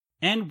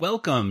and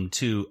welcome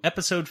to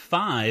episode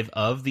 5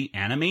 of the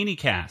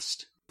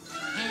Animaniacast.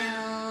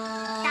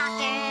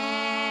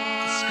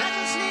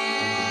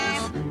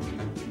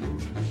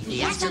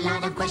 He asked a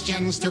lot of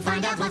questions to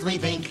find out what we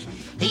think.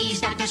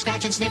 These Dr.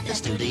 Scratch and Sniff, the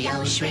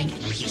studio shrink.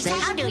 He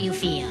says, how do you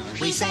feel?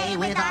 We say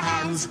with our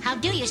hands. How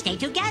do you stay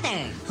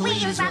together? We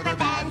use rubber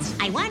bands.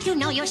 I want to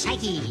know your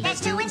psyche. There's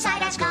two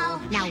inside our skull.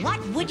 Now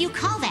what would you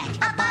call that?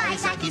 A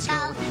bicycle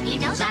skull. He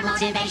knows our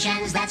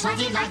motivations, that's what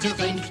he'd like to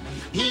think.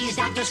 He's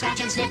Dr.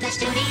 Scratch and Sniff, the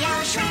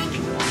studio shrink.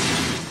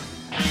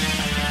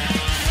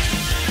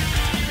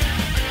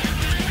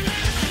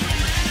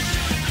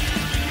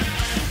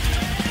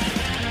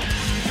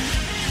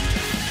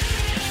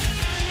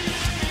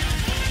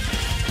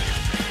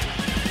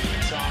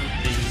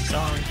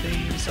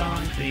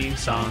 Theme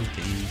song.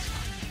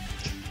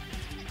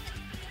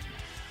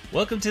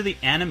 Welcome to the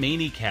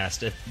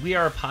Animaniacast. We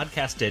are a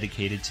podcast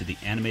dedicated to the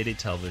animated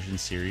television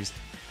series,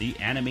 The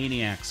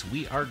Animaniacs.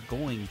 We are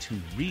going to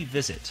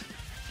revisit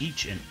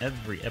each and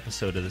every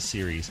episode of the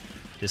series,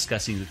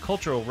 discussing the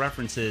cultural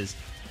references,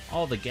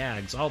 all the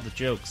gags, all the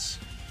jokes.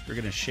 We're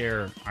going to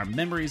share our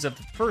memories of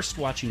first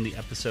watching the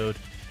episode,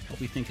 what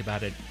we think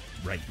about it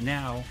right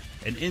now,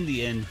 and in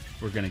the end,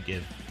 we're going to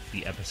give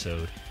the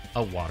episode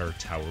a water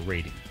tower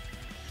rating.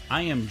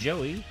 I am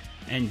Joey,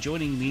 and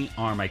joining me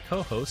are my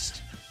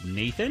co-hosts,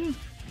 Nathan.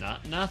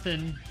 Not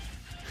nothing.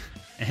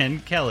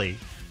 And Kelly.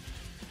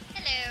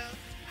 Hello.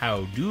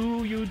 How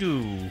do you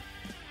do?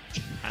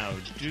 How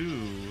do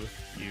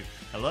you...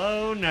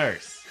 Hello,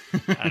 nurse.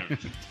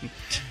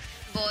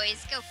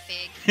 Boys, go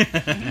fig.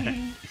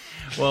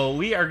 Well,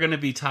 we are going to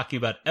be talking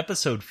about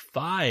episode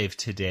 5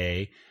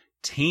 today,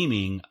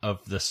 Taming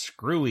of the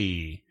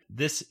Screwy.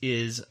 This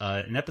is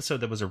an episode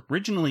that was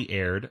originally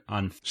aired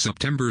on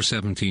September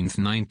 17th,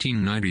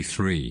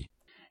 1993.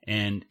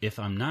 And if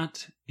I'm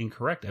not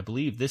incorrect, I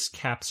believe this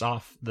caps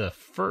off the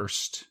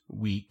first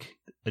week,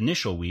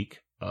 initial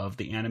week of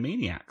the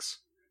Animaniacs.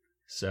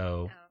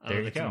 So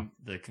there you go.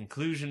 The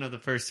conclusion of the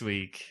first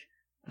week.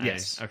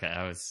 Yes.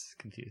 I was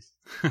confused.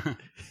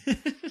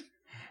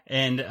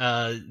 And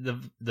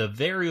the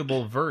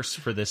variable verse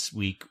for this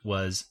week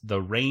was "The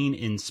Rain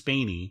in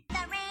Spainy."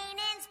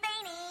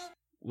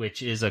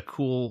 Which is a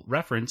cool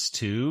reference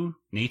to,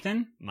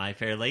 Nathan? My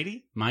Fair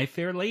Lady? My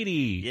Fair Lady.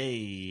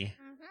 Yay.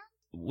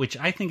 Which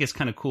I think is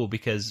kind of cool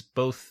because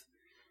both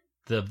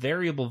the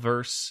variable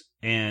verse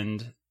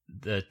and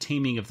the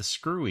Taming of the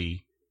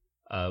Screwy,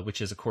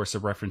 which is, of course, a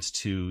reference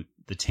to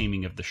the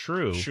Taming of the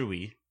Shrew.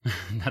 Shrewy.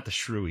 Not the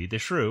Shrewy, the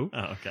Shrew.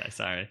 Oh, okay,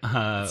 sorry.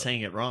 I'm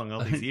saying it wrong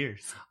all these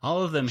years.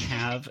 All of them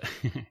have,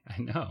 I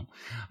know,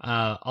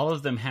 all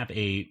of them have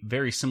a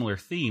very similar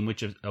theme,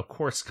 which is, of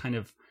course, kind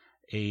of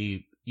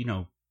a,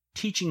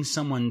 teaching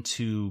someone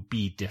to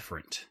be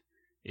different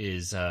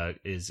is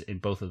in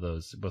both of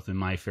those, both in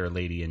My Fair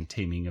Lady and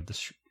Taming of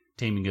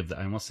the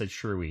I almost said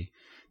Shrewy,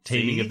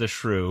 Taming of the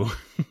Shrew,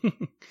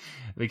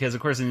 because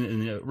of course in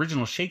the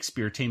original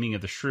Shakespeare Taming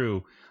of the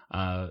Shrew,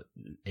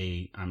 Petruchio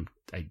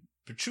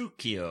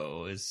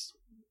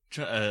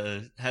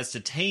has to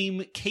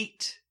tame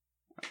Kate.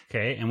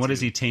 Okay, and what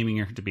is he taming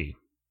her to be?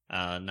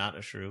 Not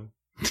a shrew.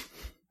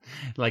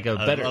 Like a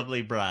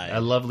lovely bride.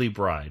 A lovely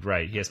bride,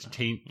 right. He has to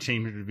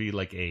change her to be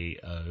like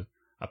a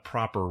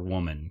proper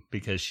woman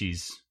because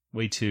she's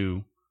way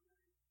too,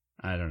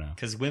 I don't know.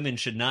 Because women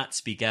should not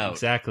speak out.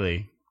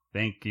 Exactly.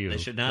 Thank you. They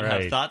should not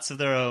have thoughts of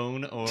their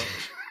own or...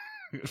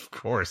 Of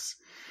course.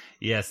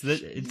 Yes,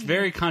 it's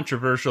very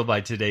controversial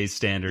by today's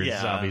standards,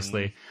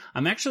 obviously.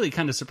 I'm actually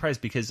kind of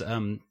surprised because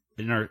in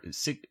our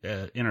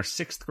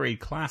 6th grade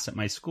class at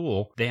my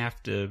school, they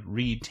have to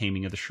read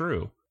Taming of the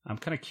Shrew. I'm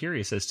kind of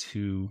curious as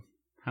to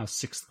how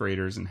 6th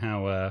graders and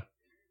how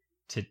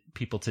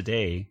people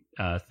today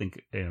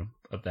think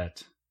of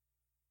that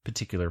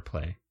particular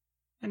play.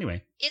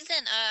 Anyway,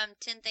 isn't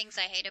 10 Things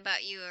I Hate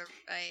About You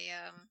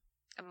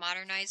a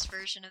modernized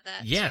version of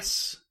that?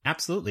 Yes,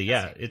 absolutely.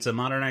 Yeah, it's a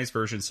modernized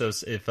version. So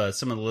if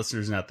some of the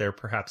listeners out there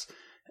perhaps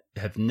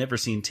have never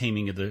seen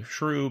Taming of the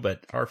Shrew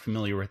but are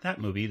familiar with that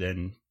movie,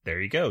 then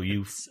there you go.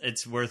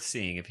 It's worth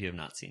seeing if you have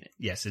not seen it.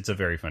 Yes, it's a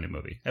very funny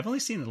movie. I've only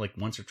seen it like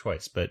once or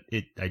twice, but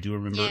I do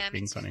remember it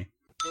being funny.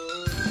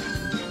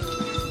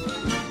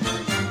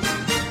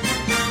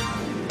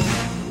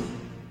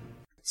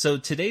 So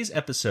today's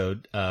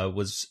episode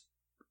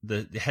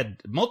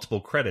had multiple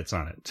credits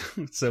on it.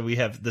 So we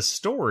have the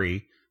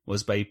story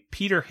was by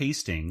Peter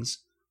Hastings,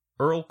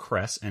 Earl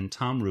Kress, and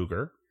Tom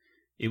Ruger.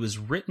 It was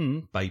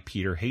written by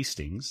Peter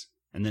Hastings,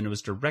 and then it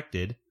was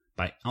directed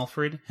by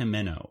Alfred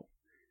Jimeno.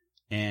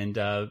 And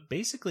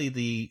basically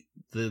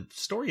the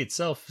story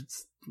itself,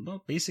 it's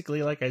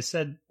basically like I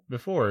said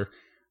before,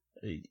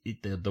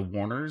 the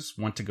Warners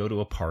want to go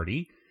to a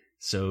party,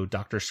 so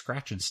Dr.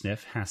 Scratch and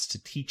Sniff has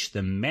to teach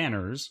them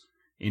manners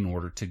in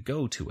order to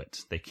go to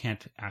it. They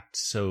can't act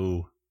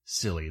so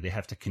silly. They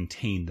have to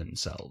contain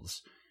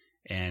themselves.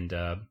 And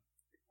a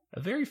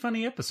very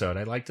funny episode.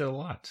 I liked it a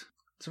lot.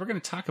 So we're going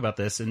to talk about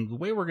this, and the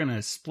way we're going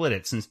to split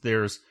it, since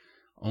there's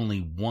only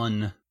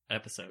one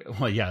episode.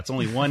 Well, yeah, it's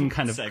only one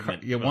kind of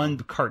Segment. one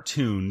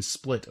cartoon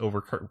split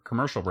over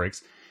commercial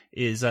breaks.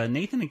 Is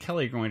Nathan and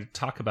Kelly are going to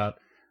talk about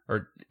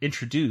or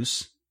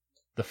introduce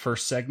the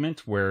first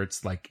segment where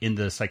it's like in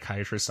the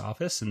psychiatrist's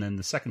office, and then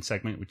the second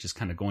segment, which is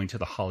kind of going to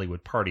the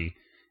Hollywood party.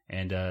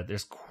 And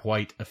there's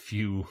quite a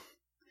few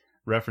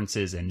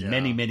references and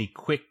many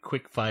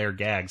quick fire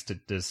gags to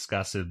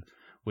discuss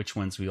which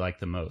ones we like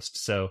the most.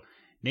 So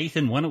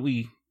Nathan, why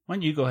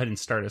don't you go ahead and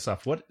start us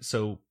off? What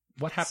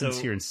happens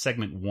here in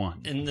segment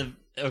 1?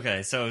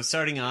 So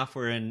starting off,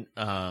 we're in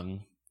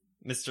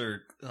Mr.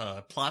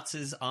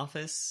 Plotz's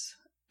office,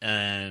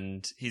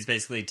 and he's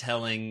basically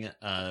telling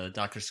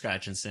Dr.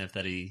 Scratch and Sniff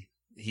that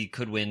he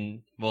could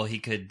win. Well, he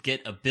could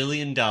get $1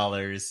 billion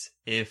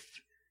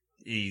if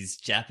these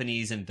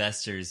Japanese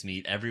investors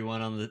meet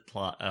everyone on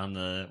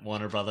the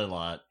Warner Brother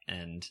lot,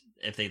 and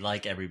if they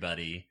like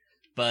everybody.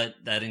 But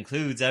that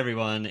includes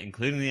everyone,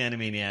 including the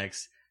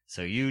Animaniacs.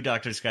 So you,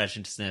 Dr. Scratch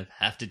and Sniff,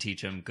 have to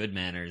teach them good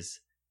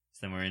manners. So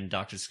then we're in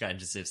Dr. Scratch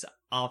and Sniff's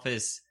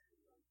office.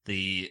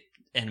 The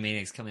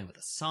Animaniacs come in with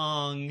a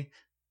song,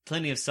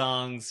 plenty of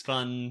songs,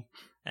 fun,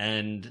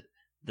 and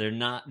they're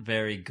not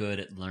very good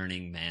at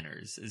learning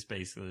manners, is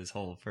basically this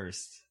whole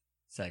first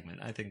segment.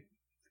 I think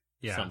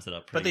sums it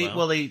up pretty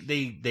well.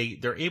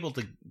 They're able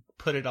to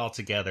put it all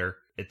together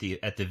at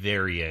the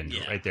very end,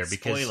 right there.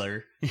 Because,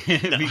 spoiler,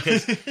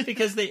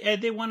 because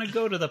they want to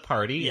go to the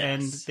party,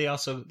 and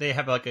they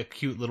have like a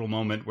cute little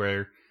moment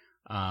where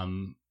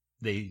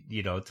they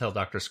tell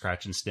Dr.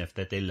 Scratch and Sniff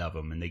that they love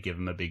him, and they give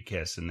him a big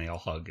kiss, and they all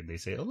hug, and they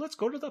say, "Oh, let's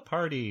go to the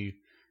party,"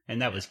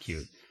 and that was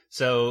cute.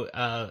 So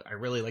I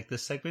really like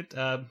this segment.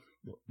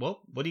 Well,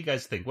 what do you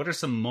guys think? What are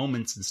some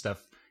moments and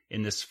stuff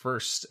in this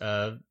first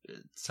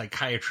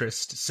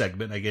psychiatrist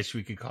segment, I guess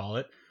we could call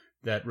it,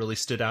 that really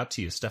stood out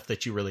to you? Stuff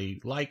that you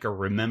really like or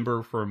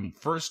remember from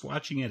first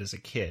watching it as a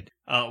kid?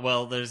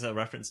 Well, there's a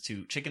reference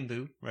to Chicken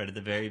Boo right at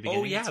the very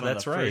beginning. Oh, yeah, it's one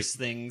that's of the right. First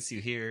things you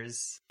hear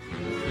is...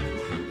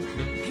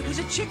 It was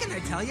a chicken, I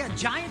tell you. A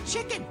giant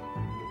chicken.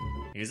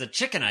 He was a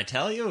chicken, I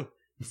tell you.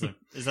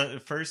 Is that the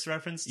first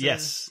reference to...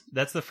 Yes,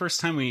 that's the first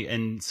time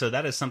and so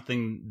that is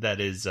something that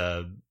is...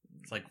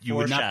 It's like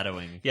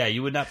foreshadowing.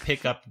 You would not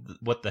pick up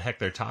what the heck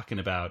they're talking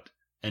about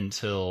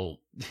until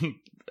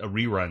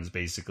reruns,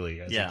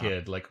 basically, as a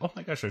kid. Like, oh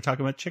my gosh, they're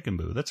talking about Chicken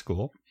Boo. That's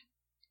cool.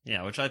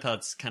 Yeah, which I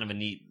thought's kind of a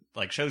neat...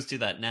 Like, shows do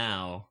that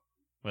now,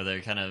 where they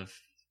kind of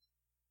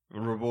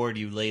reward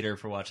you later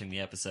for watching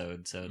the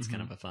episode, so it's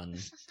kind of a fun...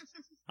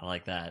 I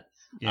like that.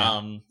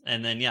 Yeah.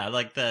 And then, I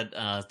like that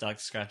Dr.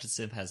 Scratch and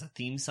Sniff has a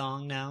theme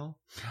song now.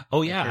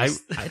 Oh, yeah.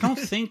 I don't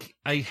think...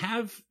 I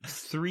have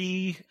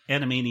 3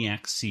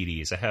 Animaniacs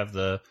CDs. I have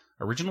the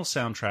original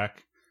soundtrack,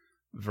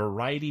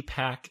 Variety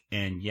Pack,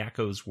 and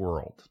Yakko's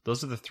World.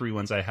 Those are the 3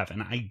 ones I have.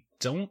 And I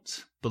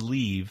don't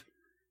believe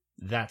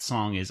that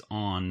song is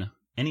on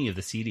any of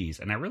the CDs.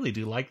 And I really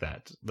do like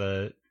that.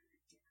 I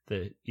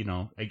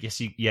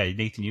guess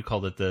Nathan, you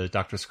called it the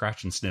Dr.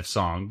 Scratch and Sniff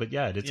song, but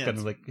it's kind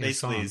of like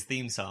basically his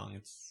theme song.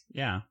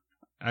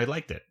 I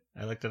liked it.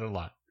 I liked it a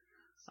lot.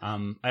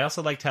 I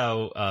also liked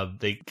how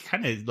they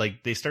kind of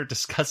they start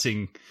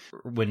discussing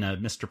when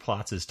Mr.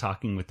 Plotz is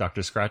talking with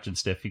Dr. Scratch and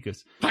Sniff. He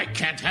goes, "I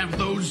can't have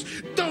those.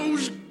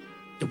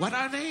 What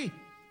are they?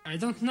 I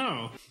don't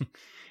know."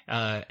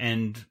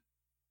 And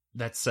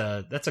that's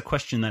a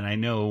question that I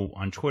know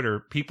on Twitter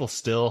people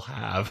still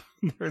have.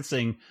 They're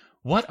saying,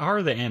 what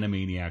are the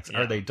Animaniacs?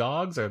 Are they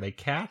dogs? Are they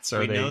cats?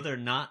 We know they're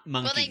not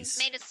monkeys. Well, they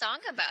made a song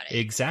about it.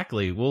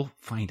 Exactly. We'll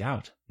find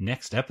out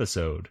next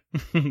episode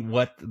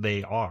what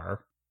they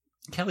are.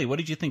 Kelly, what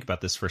did you think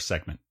about this first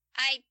segment?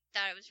 I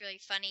thought it was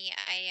really funny.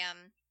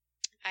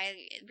 I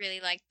really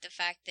liked the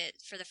fact that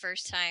for the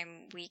first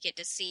time we get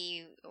to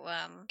see,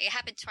 it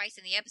happened twice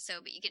in the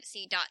episode, but you get to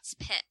see Dot's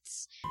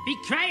pets. Be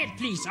quiet,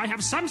 please. I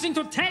have something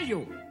to tell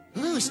you.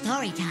 Ooh,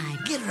 story time.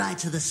 Get right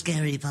to the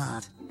scary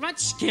part. What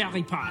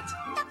scary part?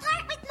 The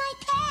part with my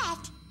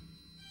pet.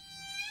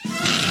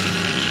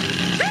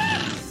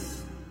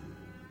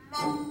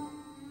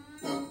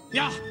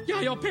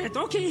 Yeah, your pet.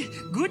 Okay,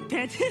 good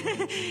pet.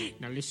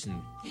 Now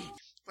listen.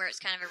 Where it's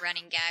kind of a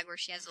running gag where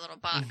she has a little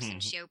box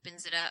and she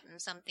opens it up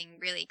and something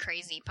really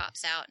crazy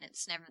pops out and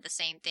it's never the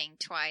same thing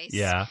twice.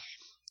 Yeah.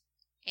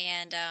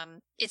 And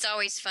it's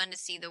always fun to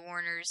see the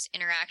Warners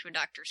interact with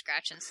Dr.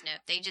 Scratch and Sniff.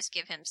 They just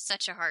give him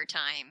such a hard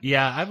time.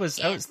 Yeah, I was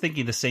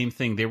thinking the same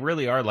thing. They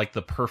really are like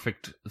the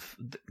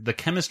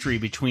chemistry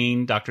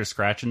between Dr.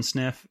 Scratch and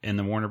Sniff and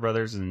the Warner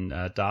Brothers and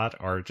Dot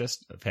are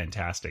just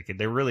fantastic.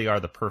 They really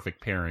are the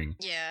perfect pairing.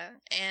 Yeah,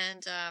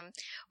 and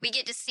we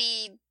get to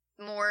see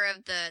more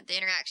of the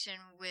interaction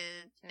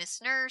with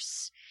Miss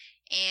Nurse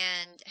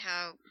and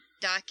how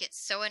Dot gets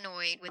so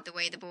annoyed with the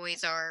way the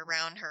boys are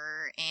around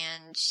her,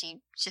 and she's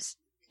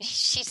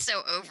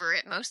so over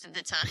it most of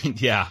the time.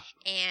 Yeah.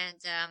 And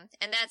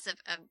that's a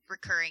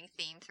recurring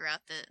theme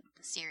throughout the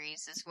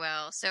series as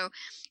well. So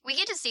we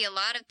get to see a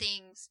lot of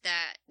things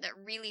that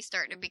really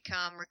start to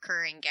become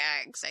recurring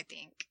gags, I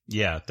think.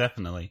 Yeah,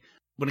 definitely.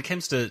 when it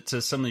comes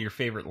to some of your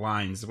favorite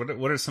lines, what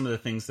are some of the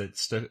things that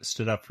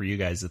stood up for you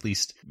guys, at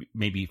least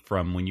maybe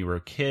from when you were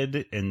a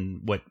kid,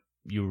 and what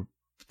you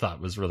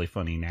thought was really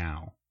funny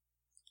now?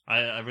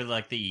 I really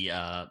like the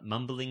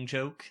mumbling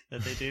joke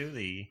that they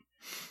do.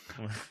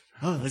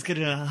 Oh, let's get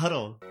in a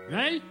huddle.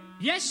 Well,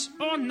 yes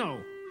or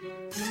no?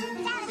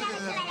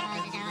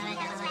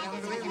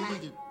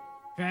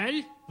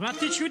 Well, what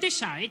did you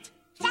decide?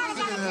 Oh,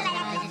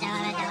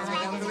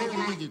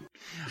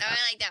 I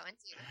like that one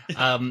too.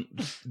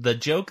 The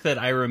joke that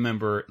I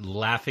remember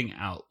laughing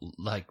out,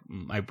 like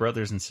my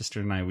brothers and sister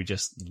and I, we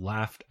just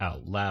laughed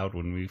out loud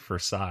when we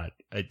first saw it.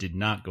 It did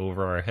not go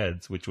over our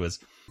heads, which was,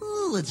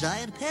 Ooh, a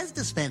giant Pez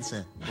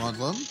dispenser. Want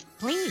one?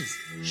 Please.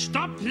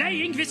 Stop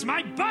playing with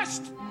my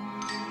bust!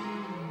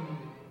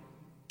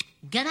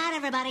 Good night,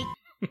 everybody.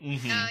 Oh,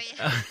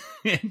 yeah.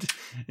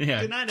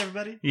 yeah. Good night,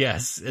 everybody.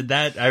 Yes,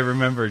 that I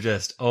remember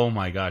just, oh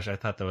my gosh, I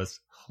thought that was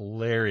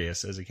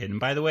hilarious as a kid. And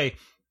by the way,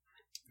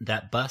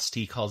 that bust,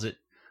 he calls it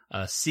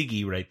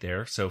Siggy right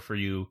there. So for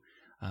you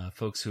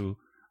folks who,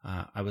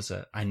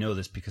 I know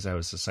this because I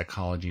was a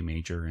psychology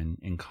major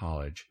in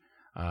college.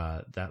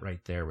 That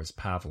right there was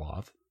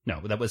Pavlov. No,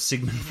 that was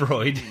Sigmund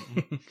Freud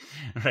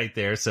right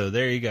there. So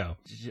there you go.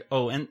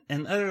 Oh, and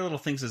other little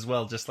things as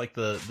well, just like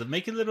the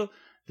make a little.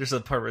 There's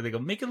a part where they go,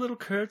 make a little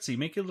curtsy,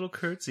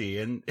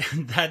 and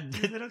that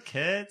Little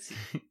kids.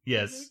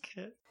 yes.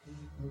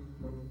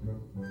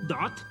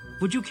 Dot,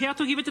 would you care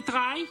to give it a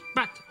try?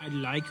 But I'd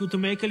like you to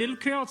make a little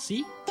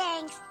curtsy.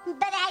 Thanks,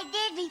 but I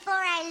did before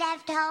I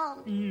left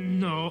home.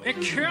 No, a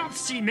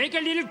curtsy. Make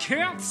a little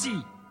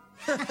curtsy.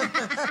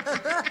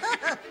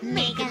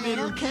 Make a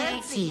little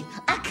curtsy,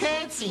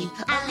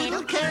 a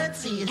little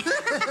curtsy.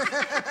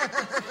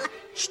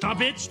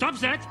 Stop it. Stop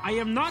that. I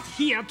am not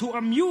here to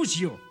amuse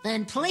you.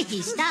 Then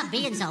please stop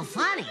being so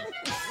funny.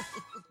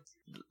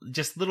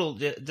 Just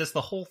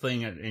the whole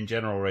thing in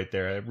general right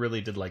there. I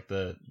really did like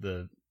the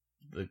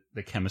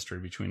chemistry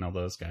between all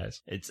those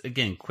guys. It's,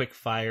 again, quick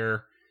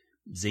fire,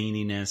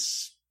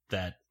 zaniness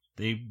that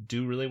they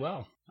do really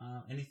well.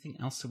 Anything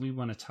else that we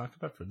want to talk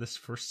about for this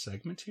first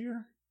segment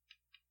here?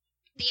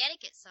 The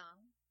etiquette song.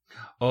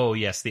 Oh,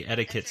 yes, the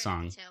etiquette That's right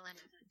song. at the tail end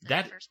of the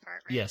That first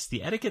part, right? Yes,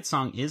 the etiquette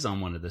song is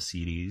on one of the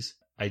CDs.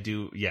 I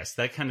do. Yes,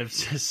 that kind of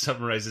just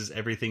summarizes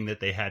everything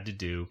that they had to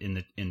do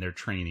in their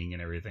training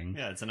and everything.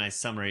 Yeah, it's a nice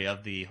summary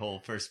of the whole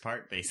first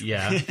part, basically.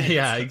 Yeah,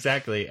 yeah,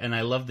 exactly. And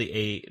I love the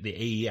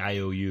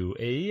A-E-I-O-U.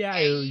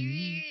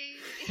 A-E-I-O-U.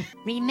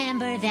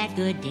 Remember that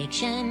good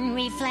diction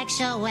reflects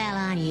so well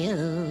on you.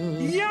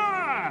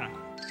 Yeah!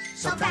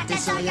 So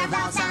practice all your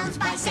vowel sounds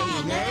by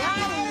saying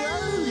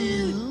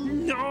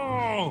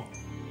No!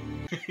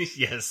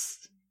 Yes.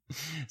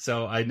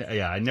 So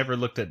I never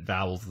looked at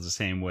vowels the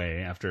same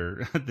way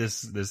after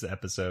this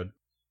episode.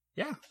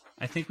 Yeah,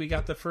 I think we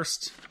got the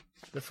first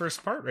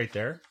part right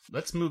there.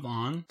 Let's move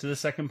on to the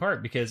second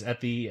part, because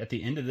at the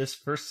end of this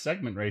first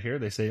segment right here,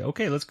 they say,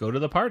 "Okay, let's go to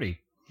the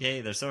party."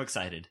 Yay, they're so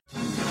excited.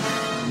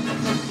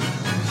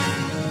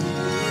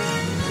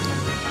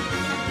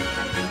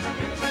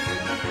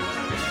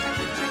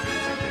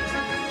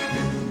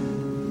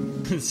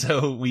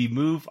 So we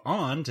move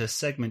on to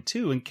segment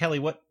 2, and Kelly,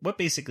 what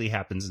basically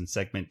happens in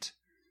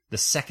the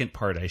second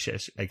part? I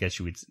guess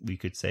we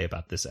could say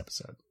about this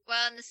episode.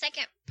 Well, in the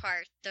second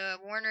part, the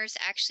Warners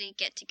actually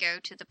get to go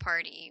to the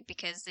party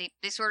because they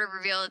sort of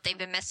reveal that they've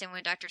been messing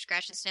with Dr.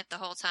 Scratch and Sniff the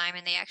whole time,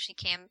 and they actually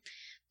can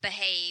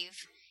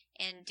behave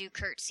and do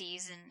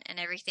curtsies and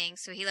everything.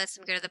 So he lets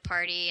them go to the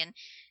party, and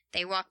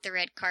they walk the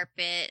red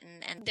carpet,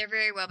 and they're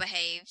very well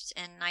behaved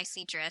and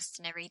nicely dressed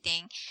and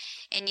everything.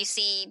 And you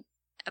see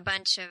a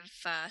bunch of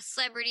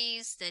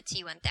celebrities. The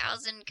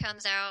T-1000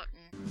 comes out.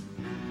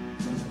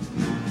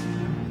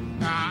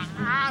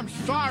 I'm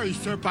sorry,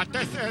 sir, but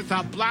this is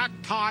a black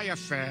tie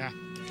affair.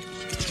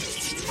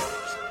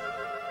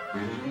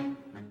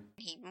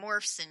 He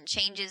morphs and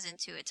changes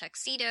into a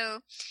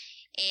tuxedo.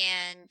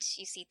 And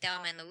you see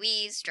Thelma and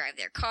Louise drive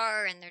their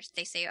car, and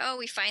they say, "Oh,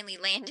 we finally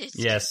landed."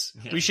 Yes,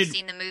 we should.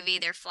 Seen the movie?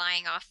 They're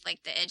flying off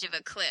like the edge of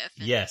a cliff.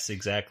 And, yes,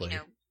 exactly.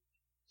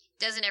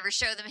 Doesn't ever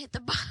show them hit the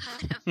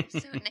bottom. So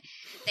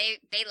they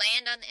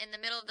land in the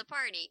middle of the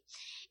party,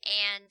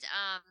 and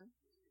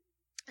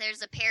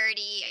there's a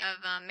parody of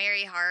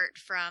Mary Hart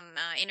from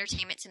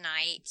Entertainment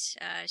Tonight.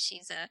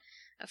 She's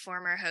a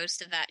former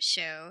host of that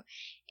show,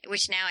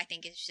 which now I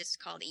think is just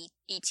called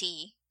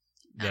E.T.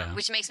 Yeah.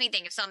 Which makes me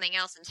think of something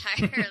else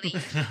entirely.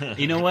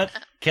 You know what,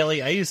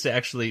 Kelly? I used to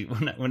actually,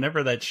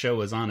 whenever that show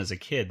was on as a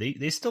kid,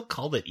 they still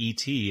called it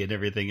E.T. and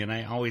everything, and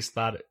I always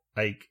thought,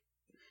 like,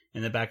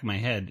 in the back of my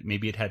head,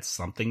 maybe it had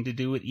something to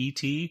do with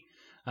E.T.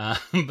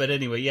 But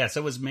anyway, yes,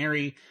 it was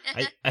Mary.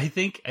 I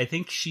think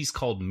she's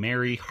called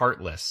Mary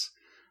Heartless.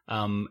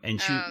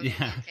 And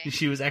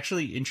she was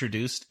actually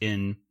introduced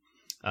in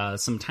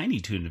some Tiny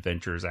Toon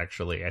adventures,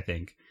 actually, I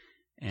think.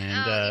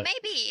 And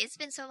maybe it's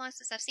been so long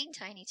since I've seen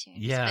Tiny Toons.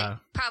 Yeah, but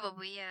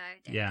probably. I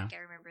think I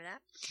remember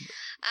that.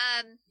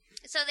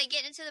 So they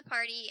get into the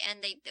party,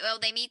 and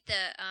they meet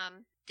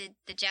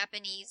the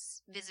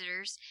Japanese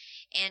visitors,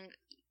 and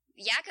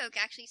Yakok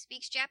actually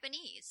speaks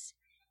Japanese,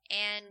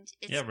 and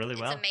it's really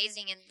well. It's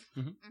amazing, and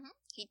Mhm.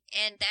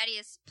 and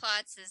Thaddeus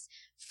Plotz is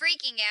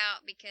freaking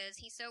out because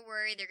he's so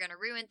worried they're going to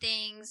ruin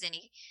things, and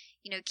he,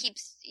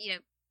 keeps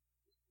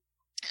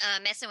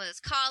messing with his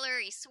collar.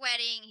 He's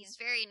sweating. He's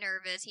very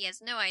nervous. He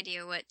has no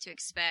idea what to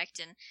expect,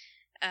 and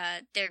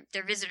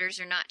their visitors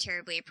are not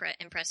terribly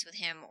impressed with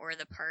him or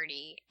the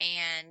party.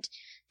 And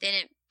then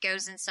it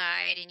goes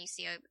inside, and you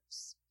see a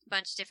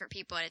bunch of different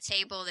people at a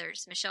table.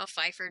 There's Michelle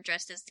Pfeiffer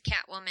dressed as the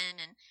Catwoman,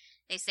 and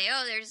they say,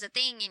 "Oh, there's a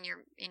thing in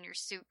your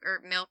soup or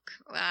milk,"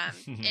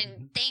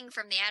 and Thing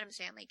from the Addams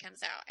Family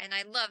comes out, and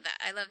I love that.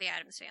 I love the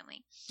Addams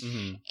Family,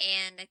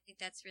 and I think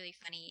that's really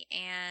funny.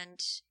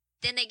 And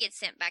then they get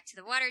sent back to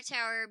the water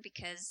tower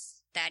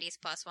because Thaddeus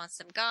Plotz wants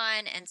them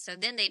gone, and so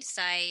then they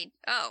decide,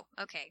 "Oh,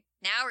 okay,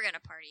 now we're gonna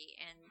party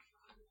and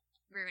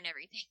ruin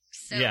everything."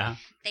 So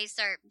they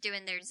start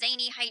doing their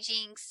zany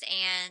hijinks,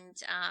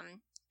 and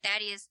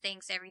Thaddeus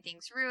thinks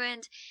everything's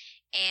ruined,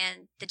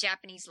 and the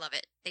Japanese love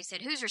it. They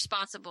said, "Who's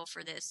responsible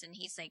for this?" And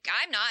he's like,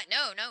 "I'm not.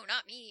 No,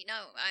 not me.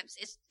 No,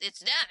 it's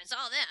them. It's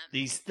all them.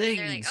 These things."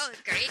 And they're like, "Oh,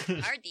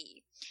 great, are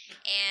they?"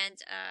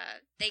 And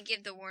they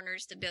give the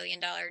Warners the $1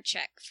 billion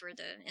check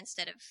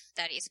instead of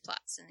Thaddeus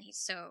Plotz, and he's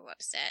so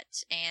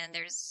upset. And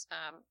there's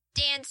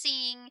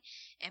dancing,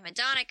 and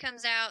Madonna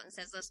comes out and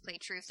says, "Let's play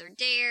Truth or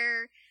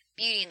Dare."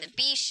 Beauty and the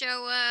Beast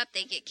show up.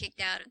 They get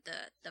kicked out of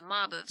the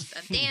mob of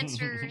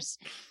dancers.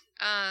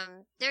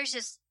 There's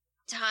just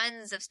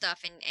tons of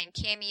stuff and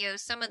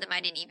cameos. Some of them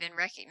I didn't even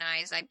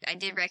recognize. I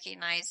did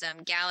recognize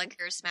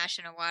Gallagher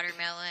smashing a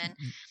watermelon.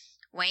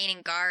 Wayne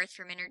and Garth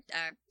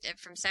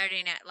from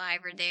Saturday Night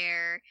Live are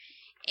there,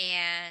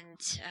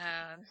 and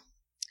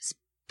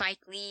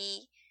Spike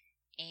Lee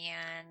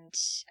and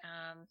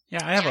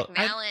I have Jack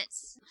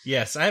Malance.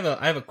 Yes, I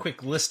have a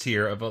quick list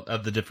here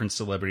of the different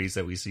celebrities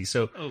that we see.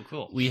 So,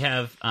 cool. We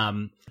have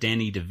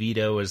Danny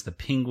DeVito as the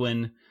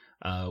Penguin.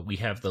 We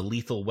have the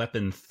Lethal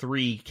Weapon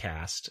 3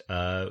 cast.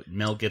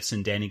 Mel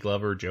Gibson, Danny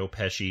Glover, Joe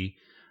Pesci,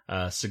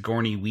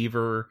 Sigourney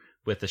Weaver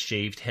with a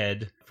shaved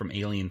head from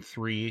Alien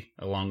 3,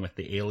 along with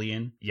the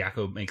alien.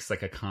 Yakko makes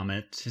like a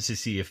comment to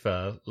see if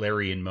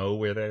Larry and Moe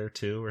were there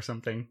too or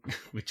something,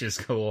 which is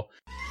cool.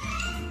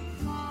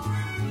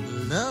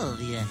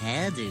 Love your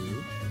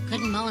hairdo.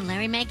 Couldn't Moe and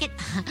Larry make it?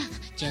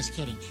 Just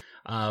kidding.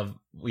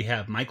 We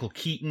have Michael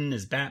Keaton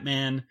as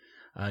Batman.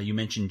 You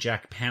mentioned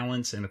Jack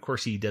Palance, and of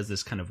course he does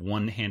this kind of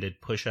one-handed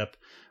push-up,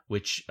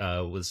 which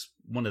was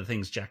one of the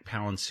things Jack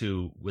Palance,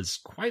 who was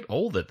quite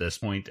old at this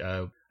point,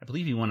 I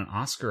believe he won an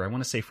Oscar, I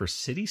want to say for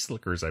City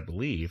Slickers, I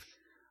believe,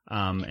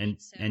 and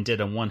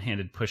did a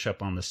one-handed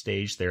push-up on the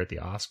stage there at the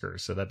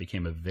Oscars, so that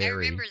became a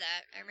very... I remember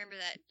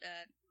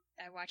that.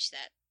 I watched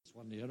that.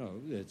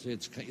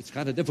 It's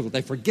kind of difficult.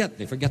 They forget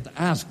to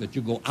ask that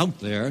you go out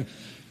there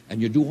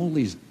and you do all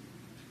these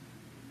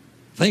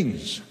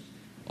things.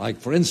 Like,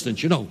 for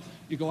instance, you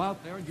go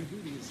out there and you do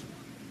these.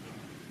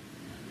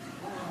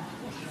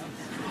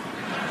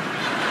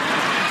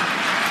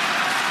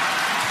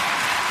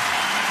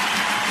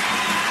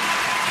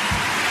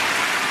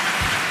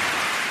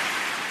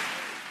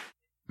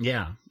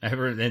 Yeah,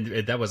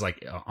 and that was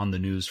like on the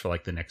news for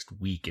like the next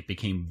week. It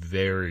became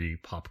very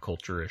pop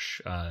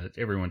culture-ish.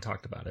 Everyone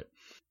talked about it.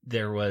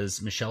 There was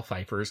Michelle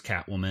Pfeiffer's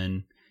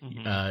Catwoman.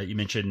 You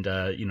mentioned,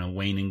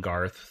 Wayne and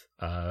Garth,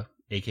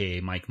 aka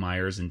Mike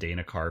Myers and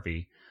Dana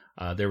Carvey.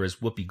 There was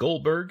Whoopi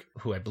Goldberg,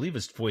 who I believe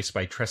is voiced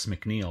by Tress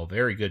MacNeille.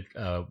 Very good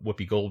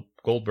Whoopi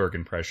Goldberg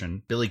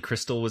impression. Billy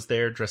Crystal was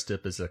there, dressed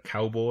up as a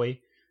cowboy.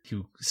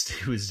 He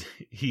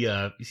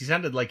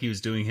sounded like he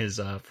was doing his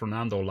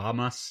Fernando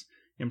Lamas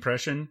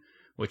impression,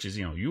 which is,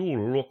 you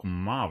look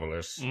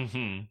marvelous,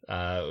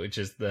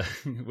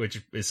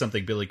 which is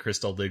something Billy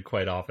Crystal did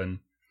quite often.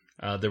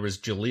 There was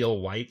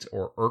Jaleel White,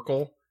 or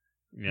Urkel,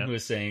 who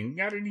was saying,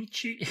 "Got any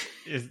cheese?"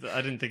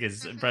 I didn't think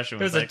his impression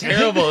was a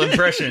terrible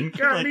impression.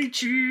 Got any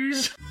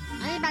cheese?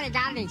 Anybody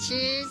got any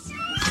cheese?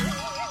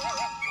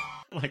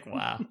 Like,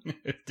 wow.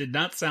 It did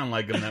not sound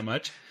like him that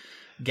much.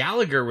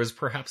 Gallagher was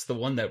perhaps the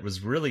one that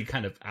was really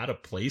kind of out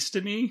of place to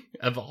me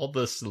of all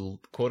the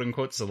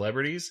quote-unquote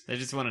celebrities. They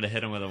just wanted to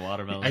hit him with a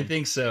watermelon. I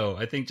think so.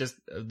 I think just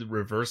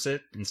reverse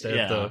it.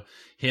 Instead of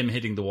him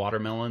hitting the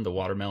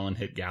watermelon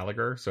hit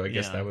Gallagher. So I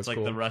guess that was like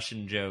cool. The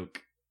Russian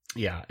joke.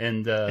 Yeah,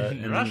 and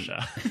in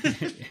Russia.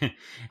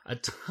 A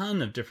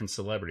ton of different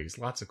celebrities.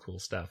 Lots of cool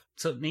stuff.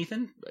 So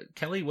Nathan,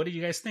 Kelly, what do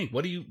you guys think?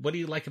 What do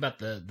you like about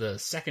the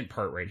second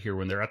part right here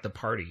when they're at the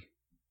party?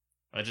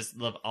 I just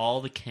love all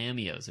the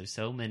cameos. There's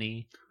so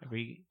many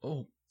every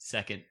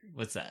second.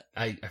 What's that?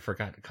 I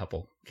forgot a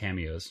couple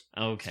cameos.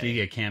 Okay.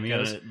 Speaking of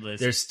cameos,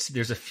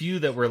 there's a few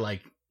that were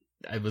like,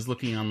 I was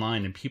looking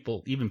online and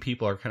people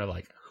are kind of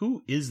like,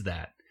 who is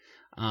that?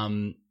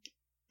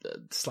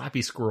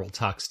 Slappy Squirrel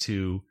talks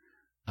to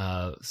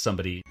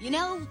somebody.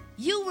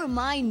 You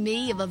remind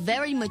me of a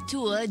very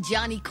mature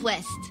Johnny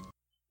Quest.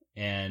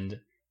 And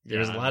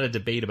there's a lot of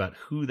debate about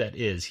who that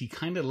is. He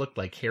kind of looked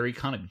like Harry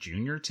Connick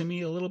Jr. to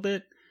me a little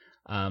bit.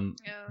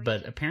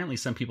 But apparently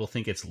some people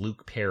think it's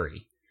Luke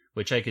Perry,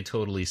 which I could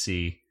totally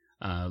see.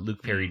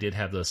 Luke Perry did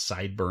have those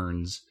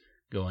sideburns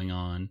going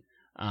on.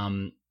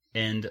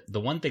 And the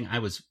one thing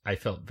I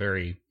felt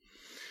very,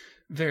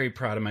 very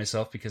proud of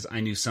myself because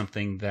I knew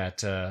something that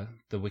the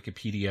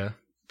Wikipedia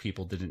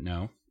people didn't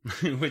know,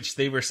 which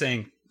they were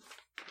saying.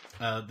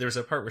 There's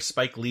a part where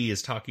Spike Lee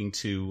is talking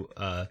to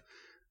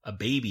a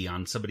baby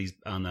on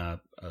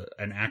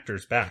an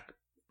actor's back.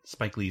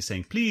 Spike Lee is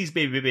saying, "Please,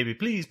 baby, baby,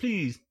 please,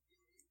 please,"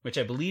 which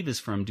I believe is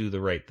from Do the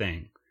Right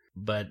Thing.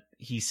 But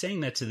he's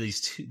saying that to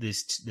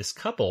this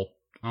couple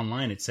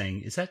online. It's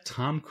saying, "Is that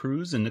Tom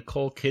Cruise and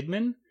Nicole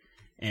Kidman?"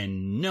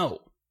 And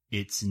no,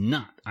 it's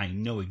not. I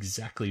know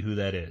exactly who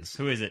that is.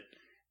 Who is it?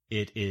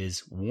 It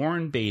is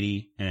Warren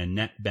Beatty and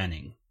Annette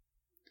Bening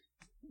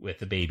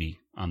with a baby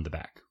on the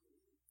back.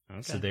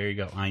 Okay. So there you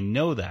go. I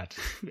know that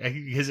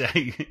because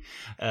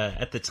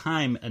at the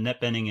time, Annette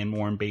Bening and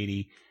Warren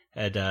Beatty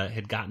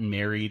had gotten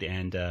married,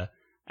 and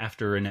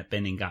after Annette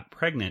Bening got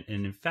pregnant,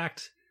 and in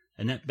fact,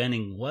 Annette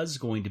Bening was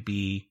going to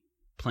be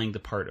playing the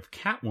part of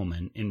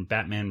Catwoman in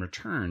Batman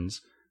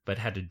Returns, but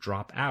had to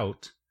drop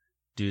out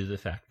due to the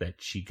fact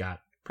that she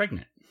got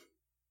pregnant.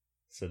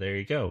 So there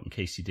you go. In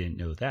case you didn't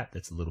know that,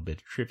 that's a little bit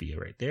of trivia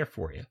right there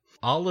for you.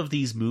 All of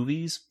these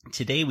movies,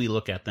 today we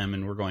look at them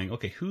and we're going,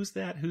 okay, who's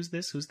that? Who's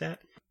this? Who's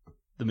that?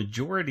 The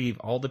majority of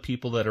all the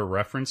people that are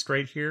referenced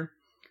right here,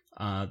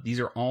 these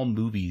are all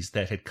movies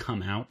that had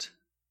come out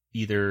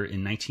either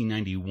in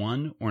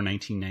 1991 or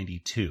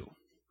 1992.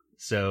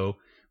 So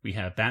we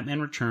have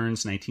Batman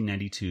Returns,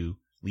 1992,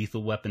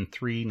 Lethal Weapon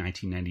 3,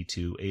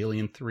 1992,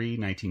 Alien 3,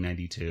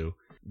 1992,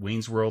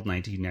 Wayne's World,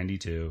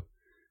 1992.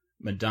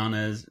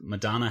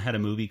 Madonna had a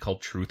movie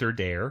called Truth or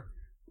Dare,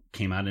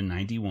 came out in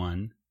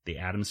 91. The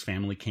Addams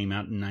Family came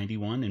out in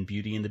 91, and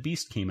Beauty and the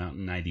Beast came out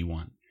in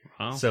 91.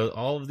 Wow. So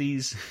all of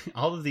these,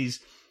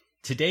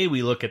 today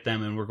we look at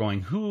them and we're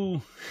going,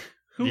 who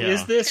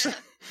is this?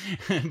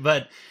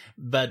 but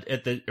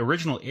at the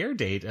original air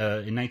date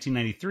in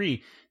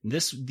 1993,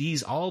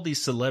 all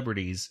these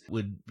celebrities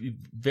would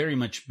very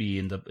much be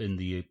in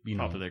the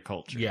popular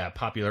culture. Yeah,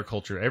 popular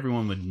culture.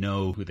 Everyone would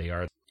know who they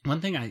are.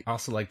 One thing I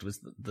also liked was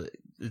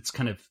it's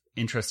kind of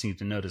interesting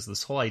to notice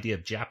this whole idea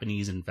of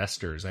Japanese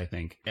investors, I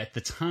think. At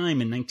the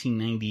time in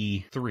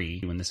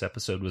 1993, when this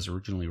episode was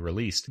originally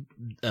released,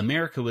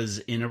 America was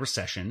in a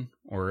recession,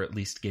 or at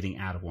least getting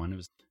out of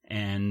one.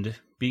 And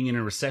being in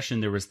a recession,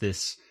 there was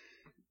this,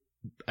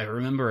 I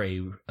remember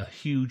a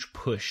huge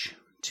push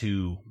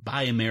to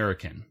buy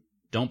American.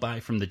 Don't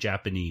buy from the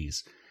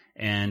Japanese.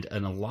 And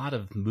in a lot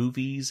of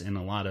movies and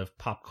a lot of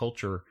pop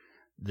culture,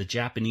 the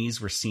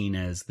Japanese were seen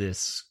as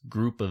this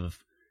group of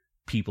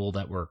people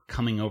that were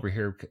coming over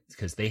here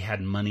because they had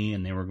money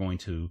and they were going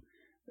to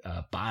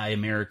buy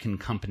American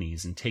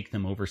companies and take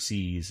them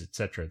overseas,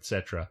 etc.,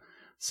 etc.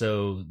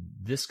 So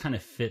this kind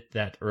of fit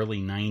that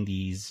early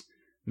 90s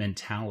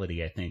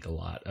mentality, I think, a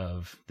lot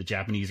of the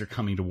Japanese are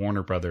coming to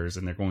Warner Brothers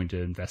and they're going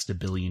to invest $1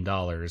 billion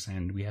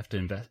and we have to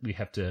invest,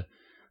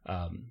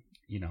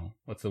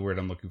 what's the word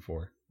I'm looking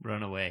for?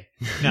 Run away.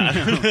 No,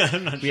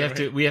 I'm not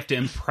sure. We have to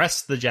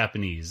impress the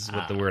Japanese.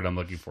 What the word I'm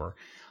looking for.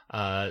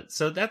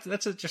 So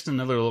that's just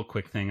another little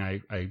quick thing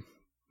I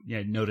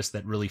noticed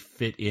that really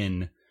fit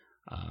in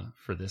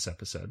for this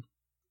episode.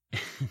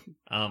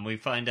 We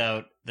find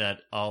out that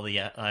all the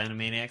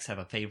Animaniacs have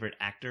a favorite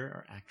actor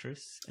or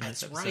actress in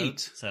this episode. Right.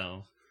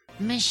 So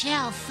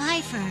Michelle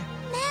Pfeiffer,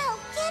 Mel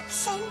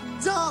Gibson,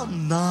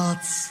 Don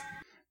Knotts.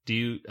 Do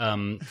you,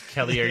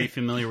 Kelly? Are you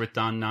familiar with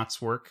Don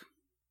Knotts' work?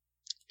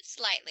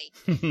 Slightly.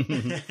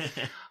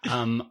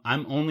 I'm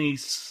only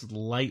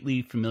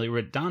slightly familiar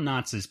with Don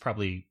Knotts. Is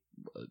probably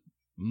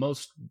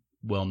most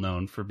well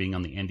known for being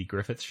on the Andy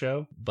Griffith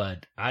Show,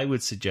 but I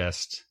would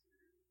suggest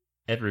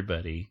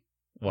everybody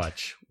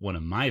watch one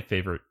of my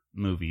favorite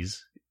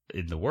movies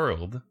in the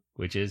world,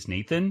 which is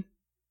Nathan.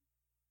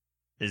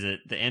 Is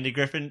it the Andy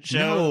Griffith Show?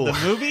 No.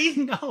 The movie?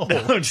 No,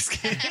 I'm just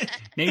kidding.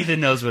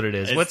 Nathan knows what it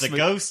is. It's What's the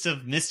Ghost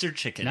of Mr.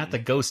 Chicken? Not the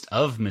Ghost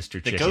of Mr.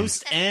 Chicken. The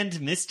Ghost and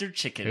Mr.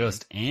 Chicken. The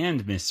Ghost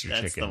and Mr.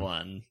 Chicken. That's the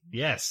one.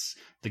 Yes,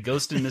 the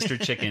Ghost and Mr.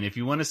 Chicken. If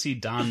you want to see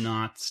Don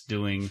Knotts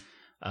doing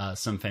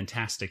some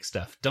fantastic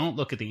stuff, don't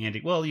look at the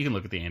Andy. Well, you can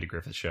look at the Andy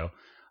Griffith Show,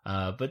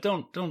 but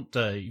don't.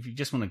 If you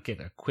just want to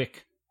get a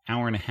quick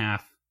hour and a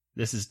half,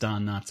 this is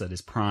Don Knotts at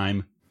his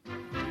prime.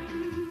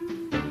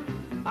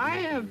 I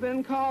have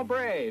been called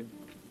brave.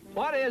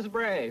 What is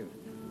brave?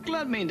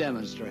 Let me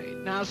demonstrate.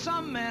 Now,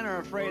 some men are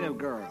afraid of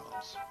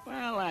girls.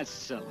 Well, that's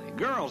silly.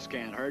 Girls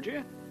can't hurt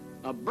you.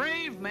 A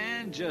brave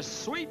man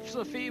just sweeps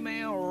a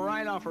female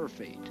right off her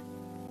feet.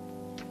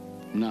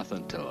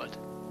 Nothing to it.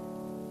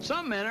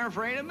 Some men are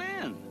afraid of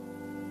men.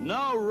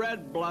 No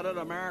red-blooded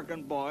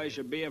American boy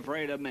should be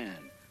afraid of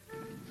men.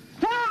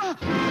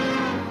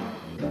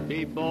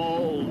 Be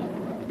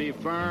bold, be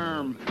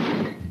firm,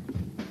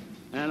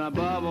 and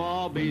above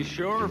all, be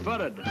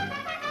sure-footed.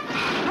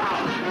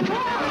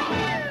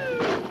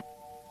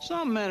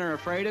 Some men are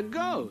afraid of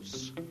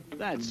ghosts.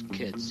 That's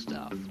kid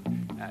stuff.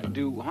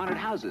 Do haunted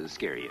houses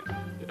scare you?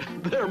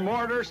 They're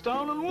mortar,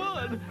 stone, and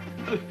wood.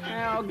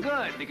 Well,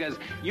 good, because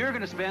you're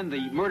going to spend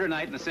the murder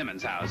night in the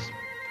Simmons house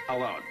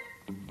alone.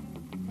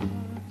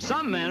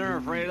 Some men are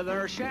afraid of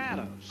their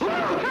shadows.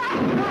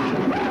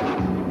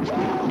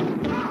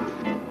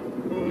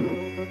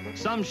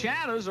 Some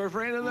shadows are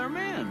afraid of their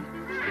men.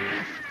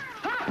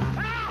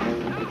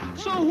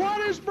 So what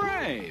is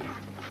brave?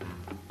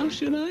 How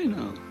should I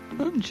know?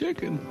 I'm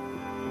chicken.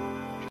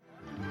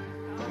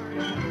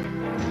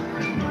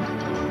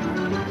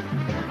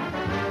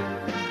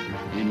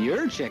 And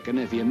you're chicken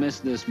if you miss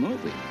this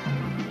movie.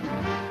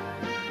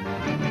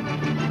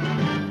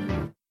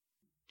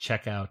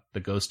 Check out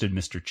The Ghosted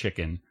Mr.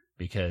 Chicken,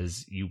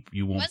 because you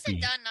won't Wasn't be...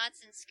 Don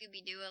Knotts in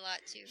Scooby-Doo a lot,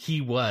 too? He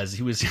was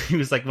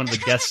like one of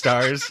the guest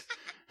stars.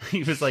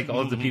 He was like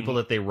all of the people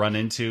that they run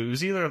into. It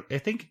was either, I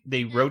think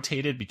they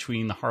rotated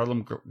between the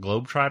Harlem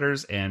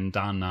Globetrotters and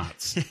Don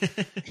Knotts.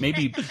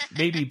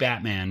 maybe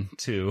Batman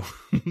too.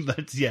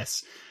 But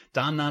yes,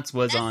 Don Knotts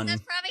was on.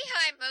 That's probably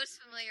how I'm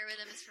most familiar with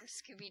him, is from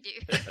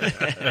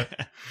Scooby-Doo.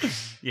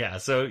 Yeah.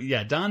 So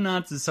yeah, Don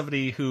Knotts is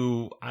somebody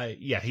who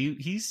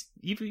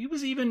he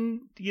was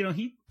even,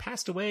 he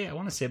passed away, I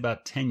want to say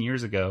about 10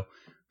 years ago,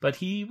 but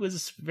he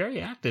was very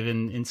active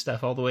in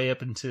stuff all the way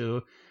up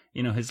into,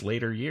 his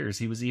later years.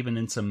 He was even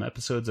in some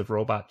episodes of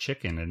Robot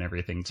Chicken and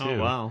everything too. Oh,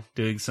 wow.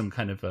 Doing some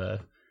kind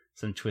of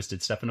some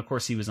twisted stuff. And of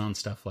course he was on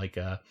stuff like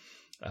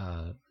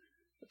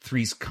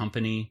Three's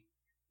Company.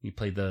 He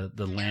played the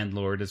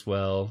landlord as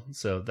well.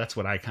 So that's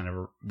what I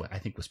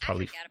think was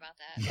probably... I forgot about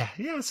that.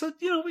 Yeah. So,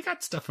 we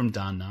got stuff from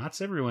Don Knotts.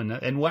 Everyone,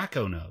 and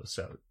Wacko knows.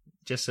 So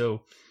just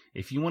so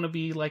if you want to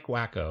be like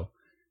Wacko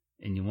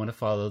and you want to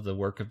follow the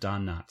work of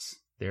Don Knotts,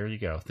 there you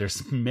go.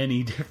 There's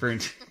many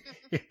different...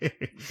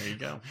 There you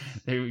go.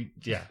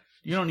 Yeah.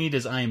 You don't need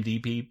his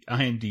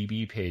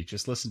IMDb page.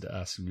 Just listen to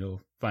us and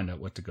you'll find out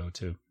what to go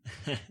to.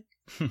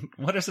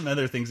 What are some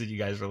other things that you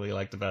guys really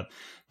liked about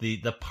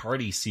the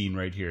party scene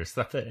right here?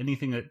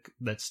 Anything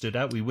that stood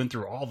out? We went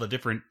through all the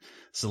different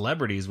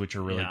celebrities, which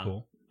are really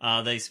cool.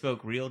 They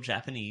spoke real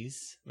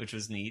Japanese, which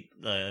was neat.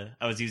 I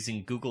was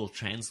using Google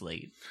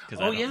Translate.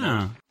 Oh,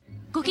 yeah.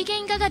 ご機嫌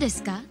いかがで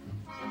すか?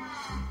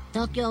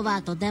 東京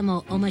はとて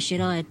も面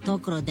白いと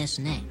ころで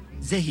すね。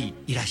ぜひ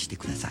いらして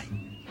ください。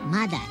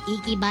まだ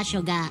行き場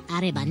所が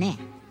あればね。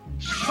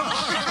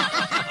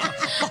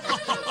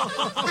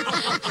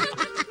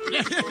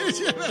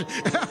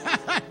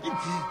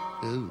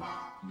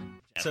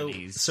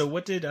So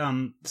what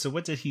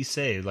did he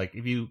say? Like,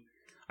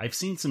 I've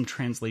seen some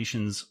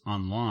translations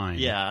online.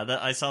 Yeah,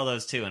 I saw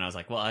those too, and I was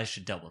like, well, I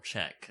should double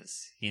check,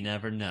 because you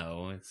never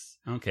know. It's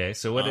okay.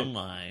 So what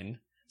online?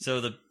 So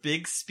the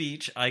big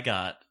speech I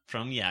got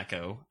from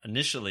Yakko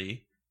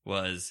initially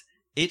was,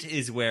 "It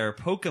is where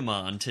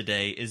Pokemon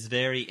today is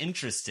very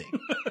interesting."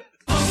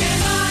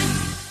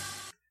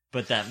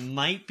 But that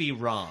might be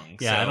wrong.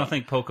 Yeah, so I don't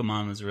think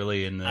Pokemon was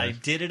really in the... I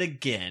did it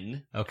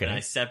again. Okay. And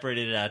I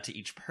separated it out to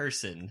each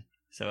person.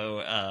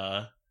 So,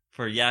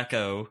 for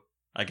Yakko,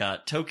 I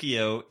got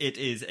Tokyo. It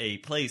is a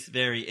place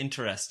very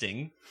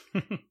interesting.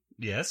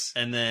 Yes.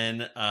 And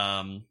then,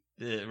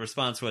 the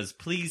response was,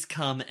 please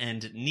come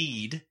and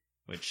need,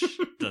 which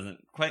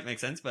doesn't quite make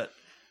sense, but...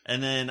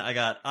 And then I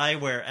got I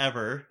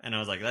wherever, and I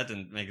was like, that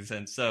didn't make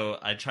sense. So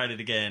I tried it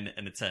again,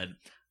 and it said,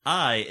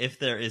 I, if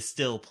there is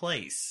still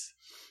place.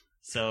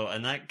 So,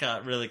 and that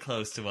got really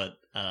close to what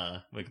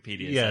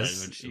Wikipedia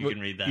says, which you can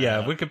read that.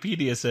 Yeah,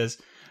 Wikipedia says,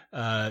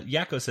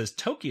 Yakko says,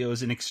 Tokyo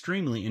is an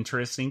extremely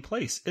interesting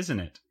place, isn't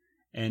it?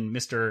 And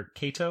Mr.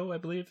 Kato, I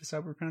believe is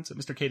how we pronounce it.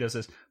 Mr. Kato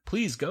says,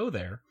 please go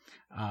there.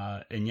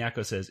 And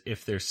Yakko says,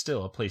 if there's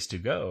still a place to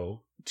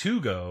go,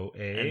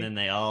 eh? And then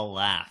they all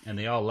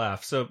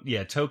laugh. So,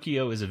 yeah,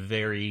 Tokyo is a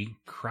very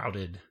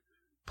crowded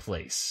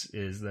place.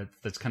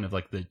 That's kind of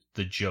like the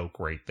joke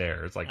right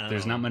there. It's like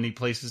there's not many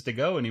places to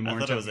go anymore. I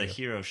thought it was a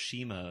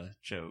Hiroshima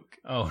joke.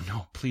 Oh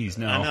no, please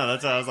no. I know,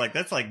 that's why I was like,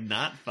 that's like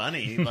not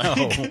funny.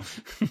 No.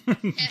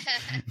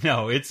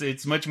 No,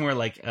 it's much more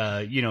like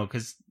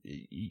because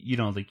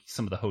like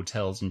some of the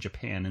hotels in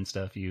Japan and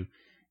stuff you've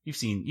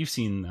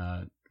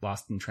seen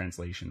Lost in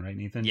Translation, right,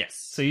 Nathan? Yes.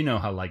 So you know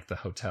how like the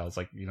hotels,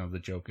 like the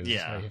joke is you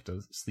have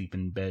to sleep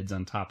in beds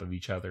on top of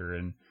each other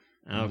and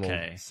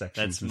okay,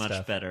 sections that's and much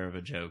stuff. better of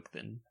a joke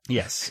than...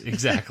 Yes,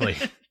 exactly.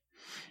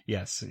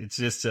 Yes, it's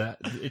just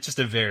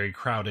a very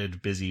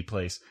crowded, busy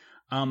place.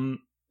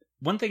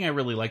 One thing I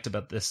really liked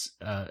about this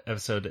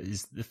episode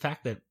is the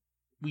fact that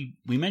we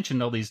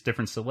mentioned all these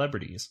different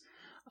celebrities.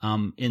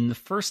 In the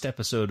first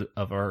episode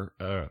of our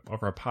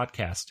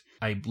podcast,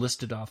 I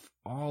listed off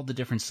all the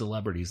different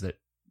celebrities that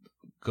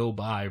go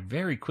by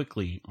very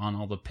quickly on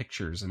all the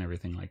pictures and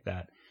everything like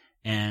that,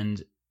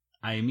 and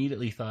I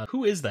immediately thought,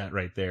 who is that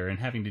right there? And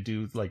having to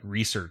do like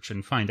research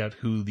and find out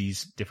who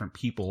these different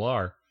people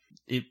are.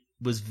 It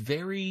was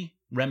very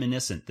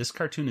reminiscent. This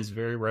cartoon is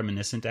very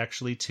reminiscent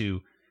actually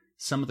to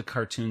some of the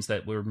cartoons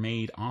that were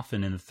made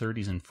often in the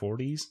 30s and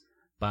 40s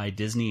by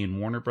Disney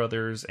and Warner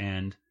Brothers,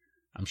 and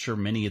I'm sure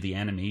many of the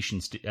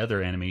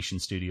other animation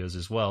studios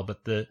as well.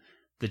 But the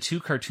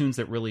two cartoons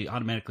that really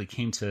automatically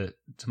came to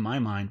my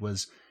mind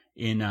was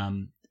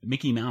in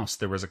Mickey Mouse.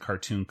 There was a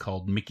cartoon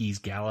called Mickey's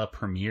Gala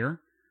Premiere,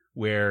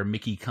 where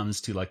Mickey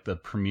comes to like the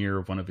premiere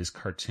of one of his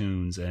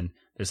cartoons, and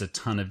there's a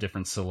ton of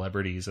different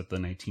celebrities of the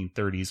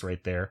 1930s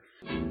right there.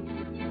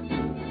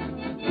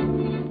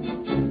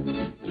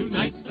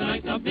 Tonight's the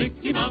night of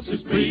Mickey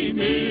Mouse's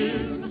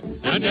premiere,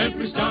 and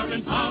every star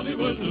in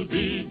Hollywood will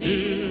be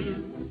here.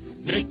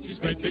 Mickey's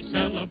great big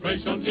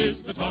celebration is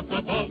the talk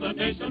of all the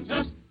nation.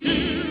 Just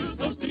hear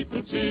those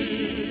people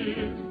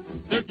cheer.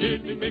 They're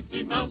giving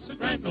Mickey Mouse a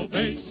grand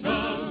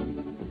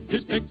ovation.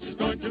 His picture's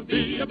going to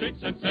be a big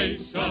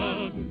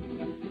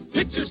sensation.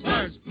 Picture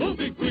stars,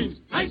 movie queens,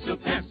 high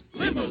cast,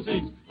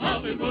 limousines,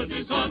 Hollywood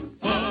is on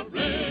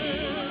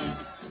parade.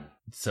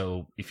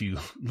 So if you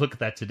look at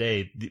that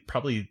today,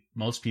 probably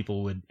most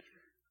people would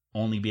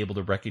only be able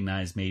to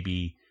recognize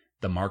maybe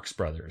the Marx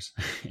Brothers,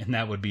 and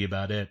that would be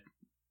about it.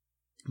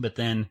 But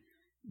then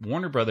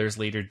Warner Brothers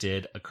later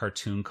did a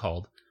cartoon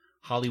called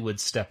Hollywood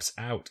Steps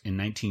Out in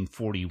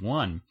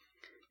 1941.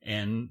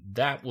 And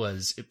that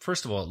was,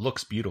 first of all, it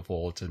looks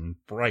beautiful. It's in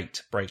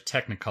bright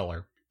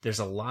Technicolor. There's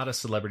a lot of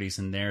celebrities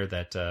in there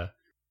that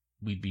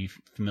we'd be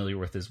familiar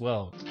with as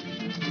well.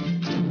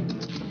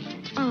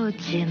 Oh,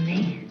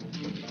 Jimmy,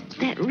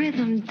 that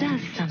rhythm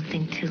does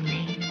something to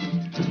me.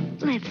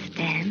 Let's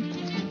dance.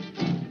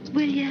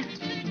 Will you,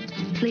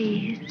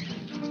 please?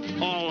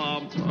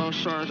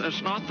 Sir,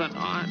 it's not that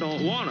I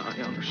don't want to,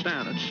 you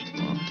understand.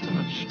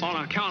 It's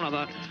on account of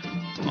that.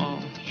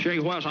 Gee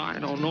whiz, I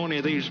don't know any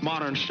of these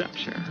modern steps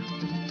here.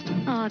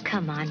 Oh,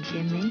 come on,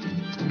 Jimmy.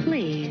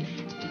 Please.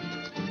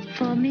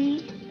 For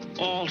me?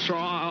 Oh, sir,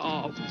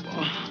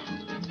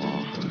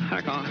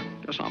 heck, I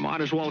guess I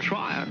might as well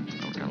try it. I'm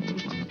never gonna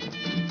lose nothing.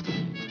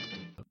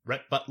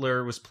 Rhett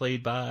Butler was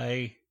played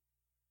by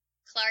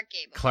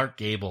Clark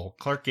Gable.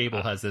 Clark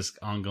Gable has this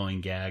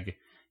ongoing gag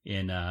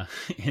in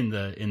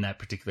that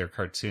particular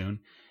cartoon,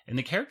 and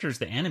the characters,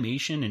 the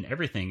animation, and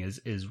everything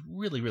is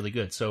really, really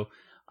good. So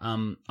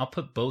I'll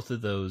put both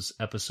of those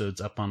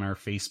episodes up on our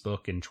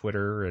Facebook and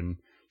Twitter and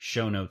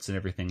show notes and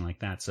everything like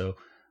that, so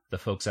the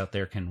folks out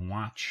there can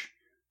watch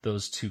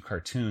those two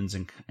cartoons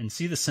and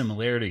see the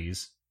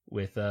similarities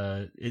with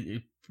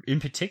in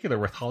particular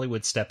with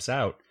Hollywood Steps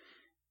Out.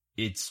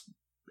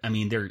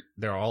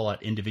 They're all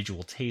at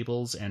individual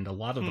tables, and a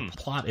lot of the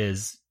plot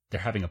is they're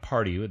having a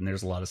party and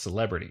there's a lot of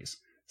celebrities.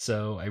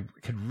 So I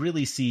could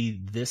really see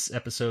this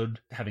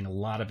episode having a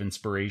lot of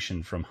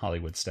inspiration from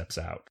Hollywood Steps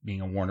Out, being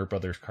a Warner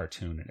Brothers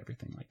cartoon and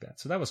everything like that.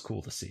 So that was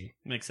cool to see.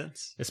 Makes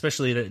sense.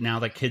 Especially that now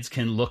that kids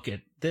can look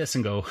at this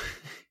and go,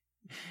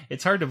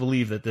 it's hard to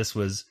believe that this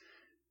was,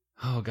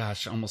 oh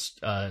gosh, almost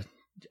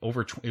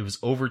it was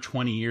over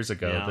 20 years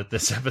ago that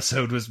this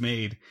episode was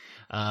made.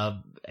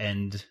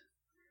 And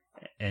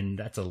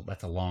that's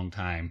a long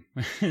time.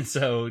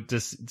 So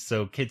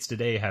kids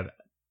today have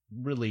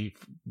really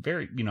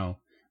very,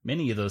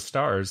 many of those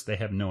stars, they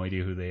have no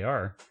idea who they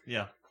are.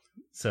 Yeah.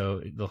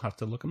 So they'll have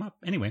to look them up.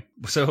 Anyway,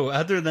 so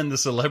other than the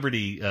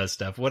celebrity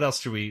stuff, what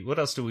else do we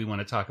want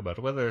to talk about?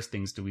 What other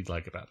things do we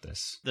like about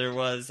this? There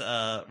was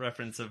a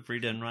reference of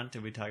Rita and Runt.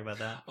 Did we talk about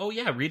that? Oh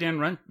yeah, Rita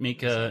and Runt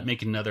make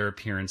another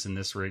appearance in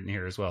this right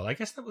here as well. I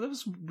guess that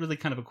was really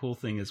kind of a cool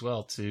thing as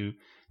well to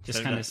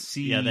just kind of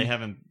see. Yeah, they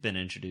haven't been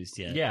introduced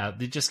yet. Yeah,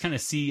 they just kind of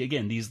see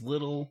again these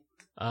little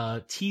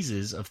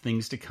teases of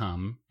things to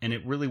come, and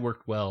it really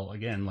worked well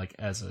again, like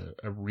as a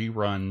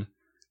rerun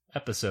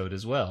episode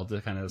as well,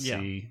 to kind of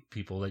see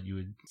people that you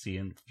would see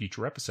in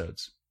future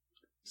episodes.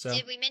 So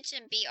did we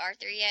mention B.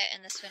 Arthur yet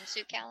in the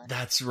swimsuit calendar?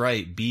 That's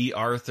right, B.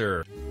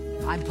 Arthur.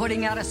 I'm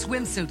putting out a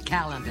swimsuit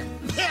calendar.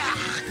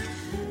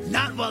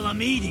 Not while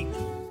I'm eating.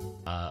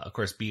 Of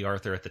course, B.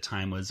 Arthur at the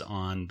time was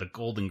on The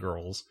Golden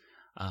Girls.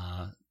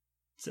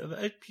 So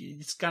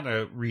it's got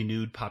a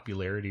renewed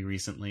popularity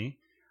recently.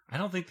 I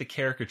don't think the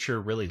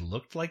caricature really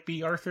looked like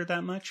B. Arthur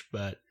that much,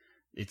 but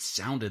it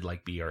sounded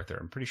like B. Arthur.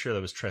 I'm pretty sure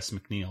that was Tress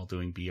MacNeille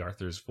doing B.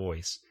 Arthur's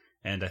voice,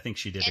 and I think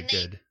she did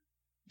good.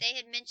 They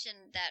had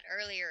mentioned that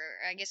earlier,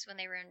 I guess, when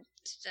they were in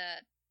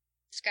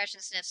Scratch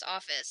and Sniff's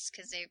office,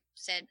 because they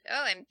said,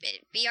 "Oh, and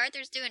B.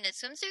 Arthur's doing a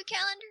swimsuit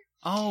calendar."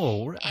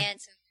 Oh, and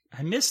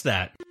I missed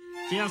that.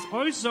 There's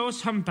also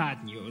some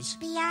bad news.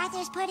 B.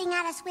 Arthur's putting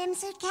out a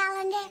swimsuit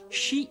calendar?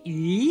 She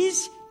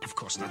is? Of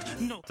course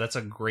not. No. That's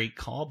a great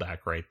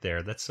callback right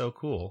there. That's so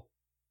cool.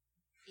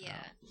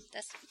 Yeah,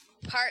 that's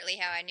partly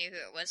how I knew who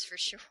it was for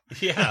sure.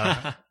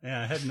 Yeah,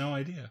 I had no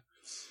idea.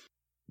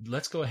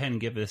 Let's go ahead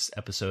and give this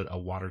episode a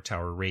Water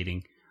Tower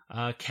rating.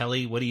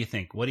 Kelly, what do you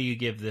think? What do you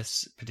give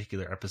this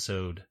particular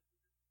episode,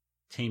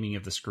 Taming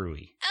of the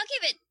Screwy? I'll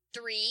give it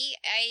 3.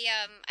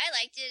 I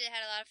liked it. It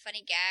had a lot of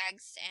funny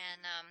gags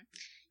and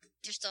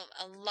just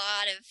a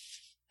lot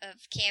of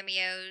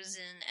cameos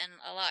and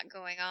a lot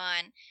going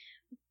on.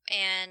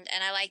 And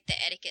I liked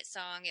the etiquette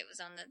song. It was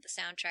on the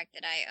soundtrack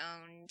that I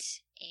owned.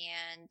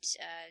 And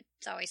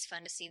it's always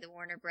fun to see the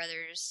Warner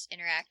Brothers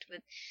interact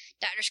with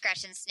Dr.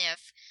 Scratch and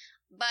Sniff.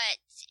 But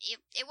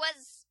it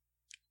was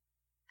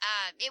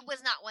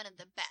not one of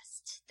the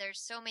best. There's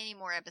so many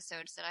more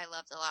episodes that I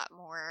loved a lot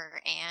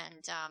more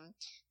and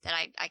that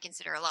I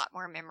consider a lot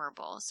more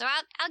memorable. So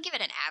I'll give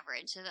it an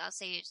average. I'll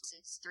say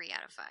it's 3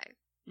 out of 5.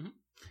 Mm-hmm.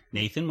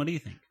 Nathan, what do you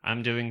think?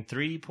 I'm doing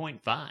 3.5.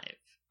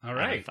 All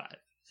right. Out of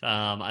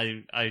 5.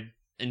 I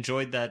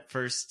enjoyed that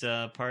first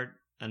part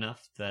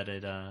enough that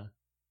I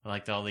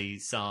liked all the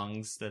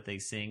songs that they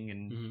sing,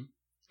 and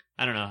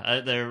I don't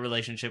know. Their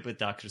relationship with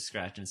Dr.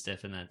 Scratch and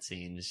Sniff in that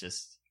scene is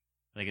just,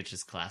 I think it's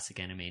just classic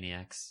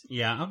Animaniacs.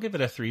 Yeah, I'll give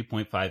it a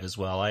 3.5 as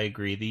well. I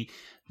agree.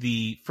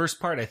 The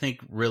first part, I think,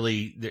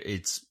 really,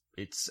 it's.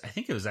 I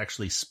think it was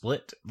actually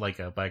split by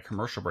a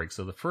commercial break.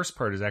 So the first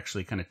part is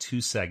actually kind of 2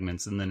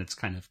 segments, and then it's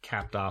kind of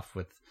capped off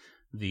with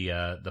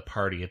the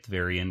party at the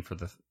very end for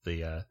the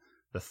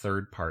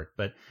third part.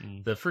 But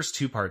the first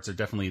 2 parts are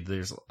definitely,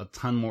 there's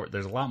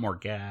a lot more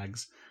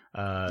gags.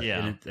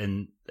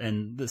 And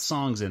the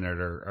songs in it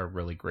are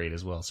really great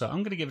as well. So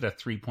I'm going to give it a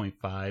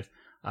 3.5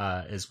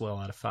 as well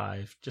out of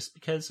 5, just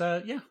because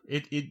I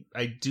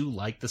do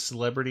like the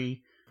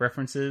celebrity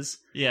references.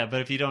 Yeah,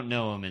 but if you don't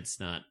know them, it's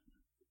not.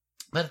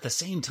 But at the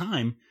same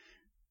time,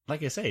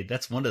 like I say,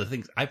 that's one of the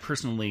things I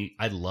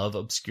love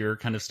obscure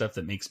kind of stuff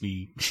that makes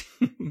me,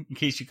 in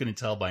case you couldn't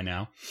tell by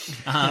now,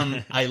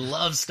 I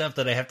love stuff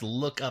that I have to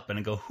look up and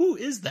I go, who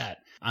is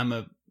that?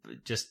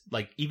 Just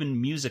like,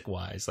 even music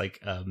wise,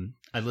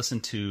 I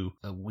listen to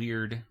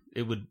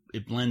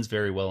it blends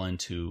very well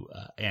into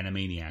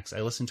Animaniacs.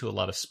 I listen to a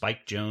lot of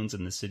Spike Jones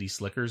and the City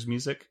Slickers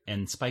music,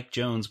 and Spike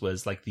Jones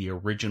was like the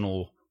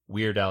original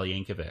Weird Al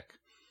Yankovic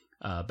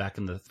back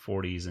in the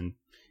 40s and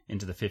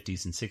into the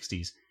 50s and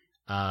 60s.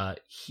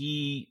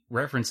 He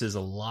references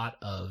a lot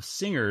of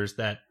singers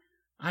that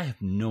I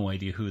have no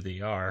idea who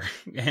they are,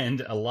 and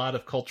a lot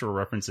of cultural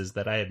references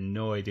that I have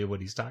no idea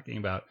what he's talking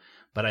about,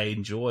 but I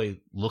enjoy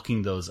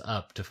looking those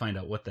up to find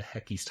out what the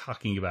heck he's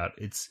talking about.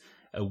 It's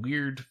a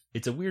weird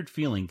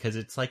feeling, because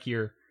it's like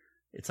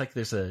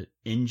there's a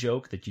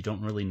in-joke that you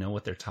don't really know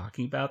what they're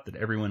talking about that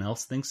everyone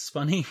else thinks is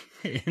funny,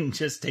 and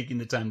just taking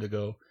the time to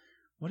go,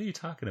 what are you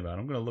talking about?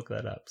 I'm going to look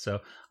that up. So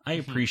I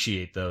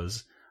appreciate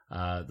those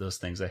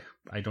things.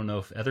 I don't know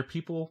if other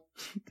people,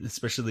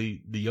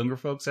 especially the younger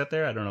folks out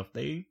there, I don't know if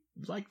they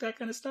like that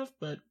kind of stuff,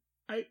 but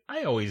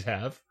I always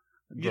have.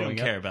 You don't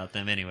care about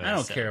them anyway. I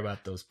don't care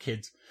about those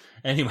kids.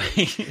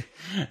 Anyway,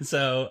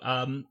 so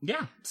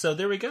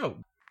there we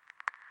go.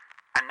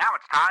 And now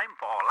it's time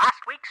for last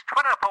week's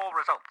Twitter poll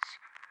results.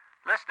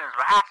 Listeners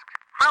were asked,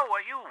 how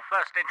were you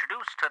first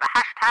introduced to the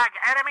hashtag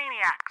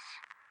Animaniacs?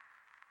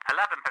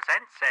 11%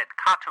 said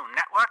Cartoon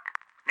Network,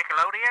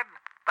 Nickelodeon,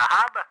 The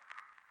Hub,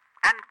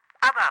 and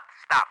other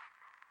stuff.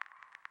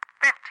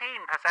 15%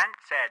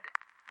 said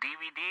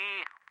DVD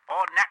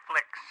or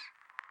Netflix.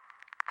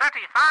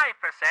 35%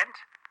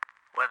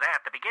 were there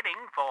at the beginning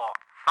for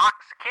Fox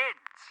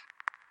Kids.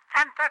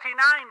 And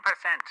 39%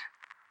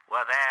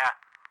 were there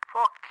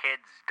for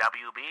Kids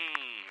WB.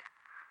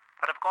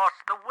 But of course,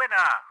 the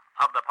winner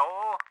of the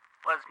poll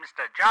was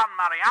Mr. John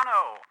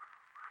Mariano,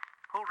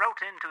 who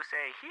wrote in to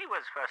say he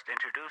was first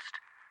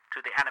introduced to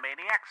the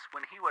Animaniacs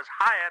when he was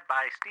hired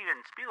by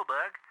Steven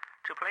Spielberg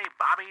to play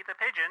Bobby the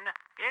Pigeon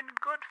in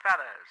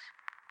Goodfellas.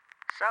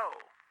 So,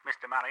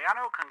 Mr.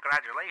 Mariano,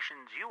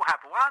 congratulations, you have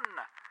won,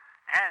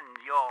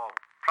 and your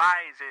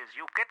prize is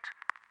you get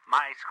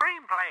my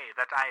screenplay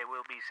that I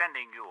will be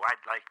sending you.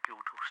 I'd like you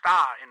to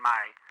star in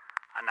my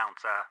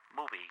announcer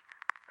movie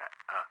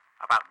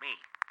about me.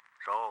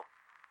 So,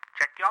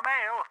 check your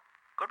mail.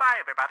 Goodbye,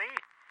 everybody.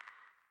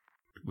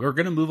 We're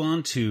going to move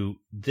on to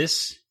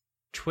this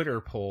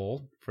Twitter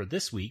poll for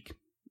this week,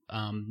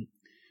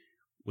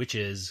 which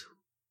is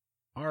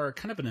our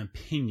kind of an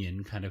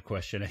opinion kind of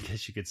question, I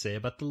guess you could say,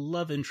 about the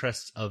love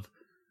interests of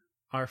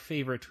our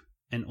favorite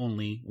and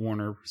only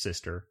Warner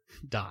sister,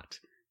 Dot.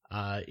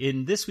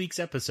 In this week's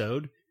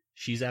episode,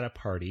 she's at a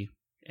party,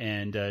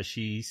 and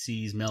she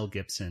sees Mel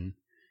Gibson,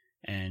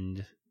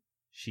 and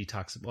she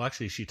talks about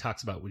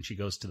when she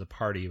goes to the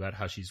party about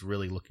how she's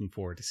really looking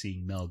forward to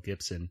seeing Mel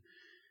Gibson.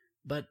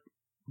 But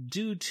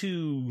due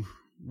to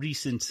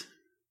recent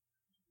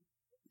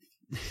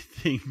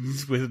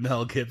things with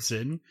Mel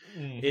Gibson,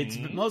 it's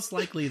most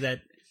likely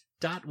that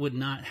Dot would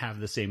not have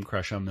the same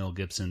crush on Mel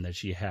Gibson that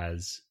she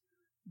has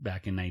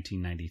back in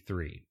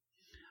 1993.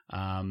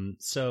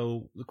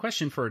 So the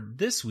question for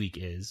this week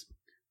is,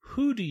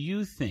 who do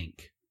you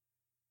think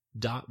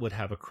Dot would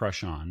have a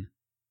crush on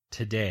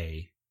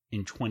today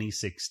in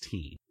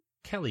 2016?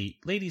 Kelly,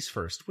 ladies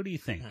first. What do you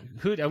think?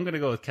 I'm going to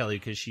go with Kelly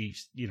because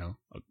she's,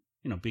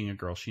 being a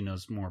girl, she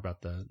knows more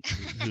about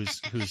who's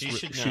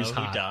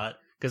hot. Dot.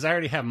 Because I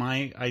already have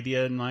my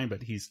idea in mind,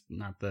 but he's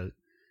not the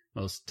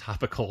most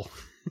topical.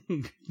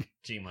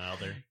 Gene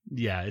Wilder.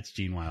 Yeah, it's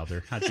Gene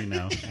Wilder. How'd you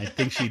know? I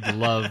think she'd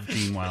love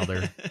Gene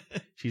Wilder.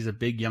 She's a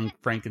big Young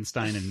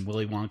Frankenstein and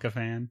Willy Wonka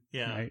fan.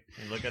 Yeah. Right?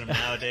 And look at him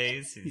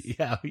nowadays.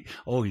 Yeah.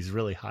 He's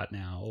really hot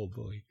now. Oh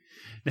boy.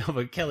 No,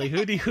 but Kelly,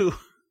 who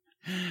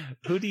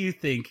do you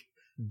think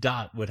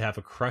Dot would have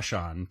a crush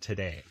on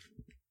today?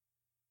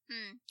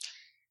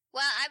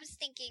 Well, I was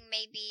thinking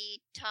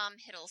maybe Tom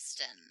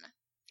Hiddleston.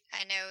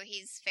 I know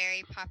he's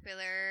very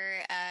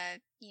popular,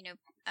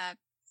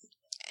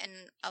 in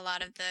a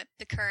lot of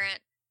the current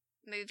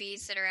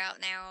movies that are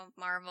out now,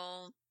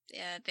 Marvel,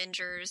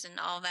 Avengers, and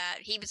all that.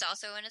 He was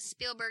also in a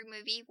Spielberg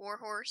movie, War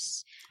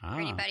Horse, for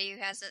anybody who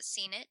hasn't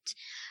seen it.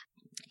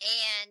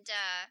 And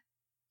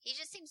he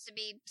just seems to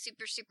be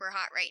super, super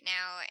hot right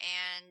now.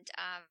 And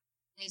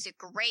He's a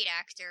great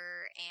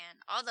actor, and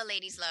all the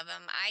ladies love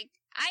him. I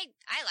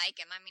like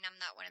him. I mean, I'm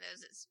not one of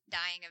those that's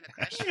dying of a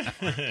crush anymore.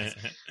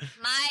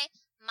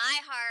 My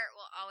heart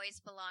will always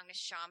belong to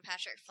Sean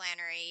Patrick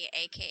Flannery,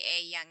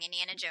 aka Young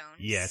Indiana Jones.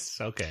 Yes,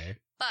 okay.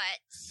 But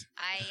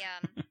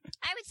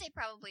I would say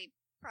probably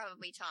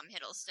Tom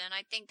Hiddleston.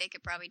 I think they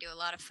could probably do a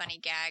lot of funny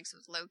gags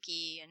with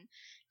Loki and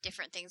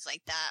different things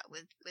like that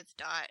with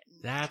Dot.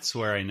 That's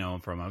where I know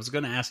him from. I was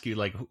going to ask you,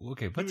 like,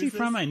 okay, what's he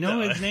from? I know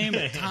his name.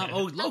 Tom.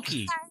 Oh,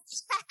 Loki.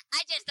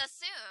 I just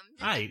assumed.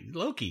 Hi,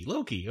 Loki.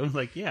 I was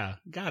like, yeah,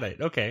 got it.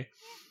 Okay.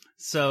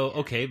 So,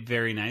 okay,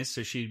 very nice.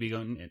 So she'd be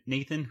going,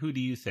 Nathan, who do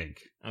you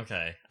think?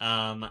 Okay.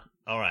 All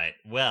right.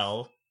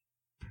 Well,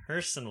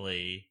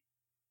 personally,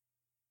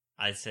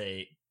 I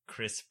say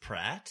Chris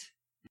Pratt.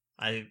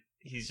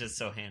 He's just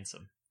so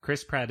handsome.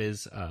 Chris Pratt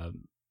is,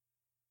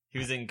 he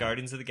was in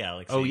Guardians of the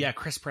Galaxy. Oh yeah,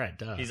 Chris Pratt,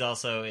 duh. He's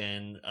also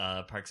in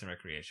Parks and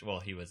Recreation. Well,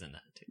 he was in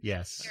that too.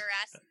 Yes.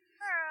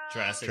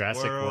 Jurassic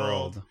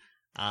World.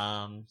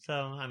 So,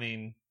 I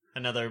mean,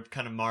 another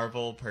kind of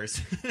Marvel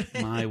person.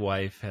 My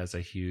wife has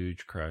a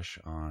huge crush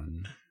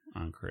on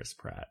Chris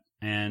Pratt.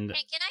 And can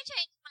I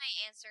change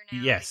my answer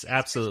now? Yes, Because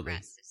absolutely.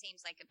 Chris Pratt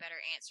seems like a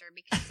better answer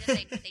because then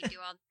they do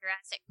all the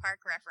Jurassic Park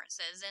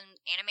references, and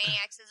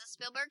Animaniacs is a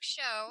Spielberg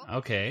show.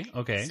 Okay.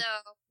 So,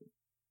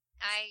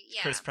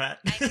 Chris Pratt.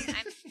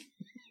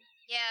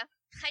 Yeah,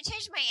 I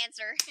changed my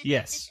answer.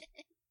 Yes.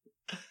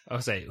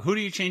 I'll say, who are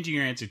you changing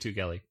your answer to,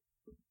 Kelly?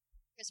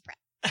 Chris Pratt.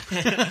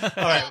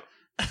 All right.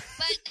 But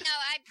no,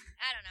 I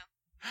don't know.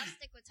 I'll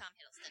stick with Tom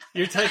Hiddleston.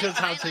 You're taking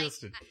Tom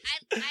Hiddleston.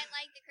 I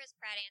like the Chris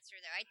Pratt answer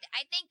though.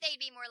 I think they'd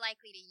be more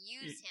likely to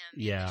use him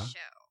in the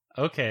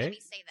show. Okay. Let me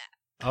say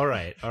that. All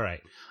right.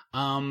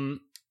 I'm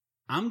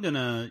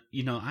gonna,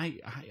 I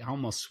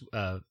almost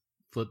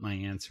flipped my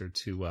answer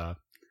to,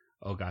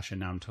 oh gosh, and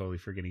now I'm totally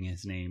forgetting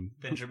his name.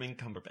 Benjamin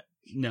Cumberbatch.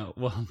 No.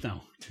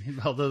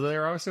 Although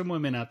there are some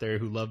women out there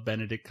who love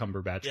Benedict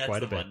Cumberbatch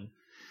quite a bit.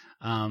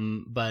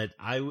 But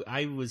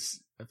I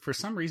was, for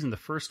some reason, the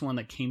first one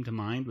that came to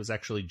mind was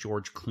actually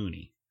George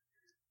Clooney.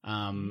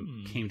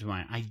 Came to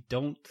mind. I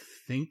don't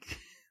think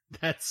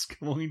that's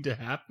going to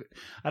happen.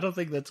 I don't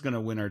think that's going to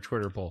win our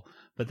Twitter poll.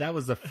 But that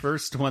was the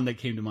first one that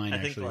came to mind.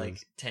 I think like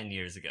 10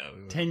 years ago.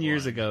 10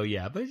 years ago,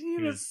 yeah. But he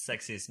was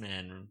sexiest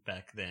man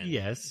back then.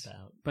 Yes,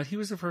 but he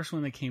was the first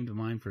one that came to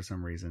mind for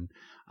some reason.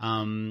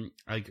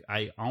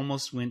 I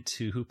almost went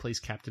to who plays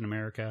Captain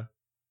America.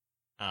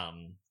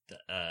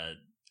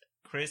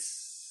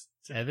 Chris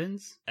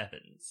Evans. Yeah, I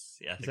think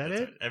is that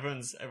that's it?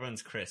 Right.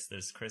 Everyone's Chris.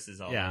 There's Chris's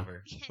all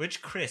over.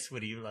 Which Chris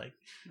would you like?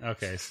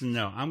 Okay, so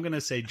no, I'm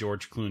gonna say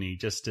George Clooney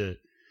just to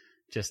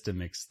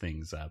mix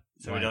things up.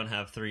 So we don't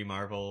have 3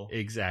 Marvel.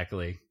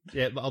 Exactly.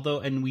 Yeah,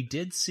 and we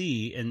did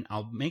see, and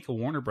I'll make a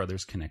Warner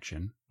Brothers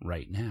connection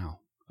right now.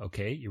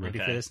 Okay, you ready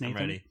for this,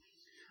 Nathan?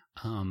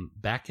 I'm ready.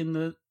 Back in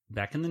the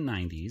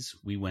 90s,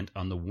 we went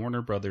on the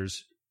Warner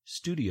Brothers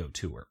studio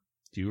tour.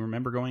 Do you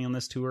remember going on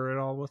this tour at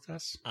all with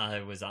us?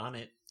 I was on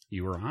it.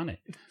 You were on it.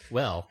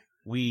 Well,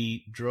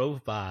 we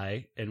drove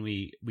by and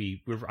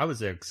I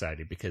was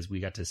excited because we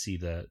got to see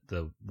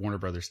the Warner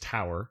Brothers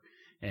Tower,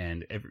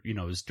 and it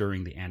was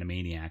during the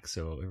Animaniacs,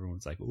 so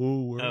everyone's like,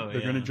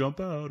 they're going to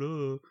jump out.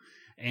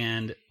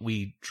 And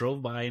we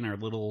drove by in our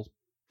little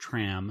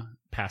tram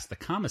past the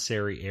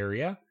commissary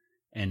area,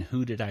 and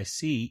who did I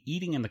see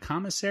eating in the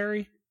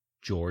commissary?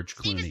 George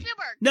Clooney. Steven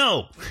Spielberg.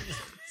 No!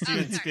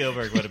 Steven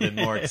Spielberg would have been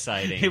more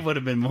exciting. It would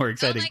have been more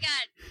exciting. Oh my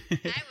god. I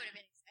would have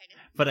been excited.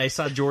 But I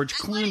saw George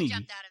Clooney. I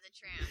jumped out of the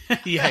tram.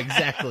 Yeah,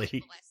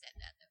 exactly. I said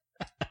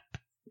that,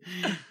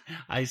 though.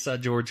 I saw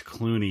George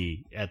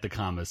Clooney at the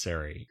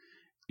commissary.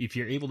 If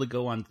you're able to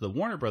go on the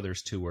Warner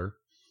Brothers tour,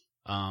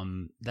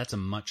 that's a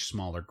much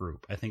smaller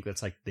group. I think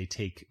that's like they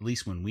take, at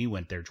least when we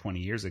went there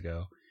 20 years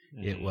ago,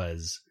 it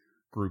was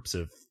groups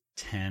of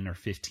 10 or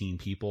 15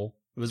 people.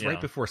 It was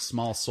right before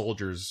Small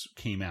Soldiers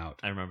came out.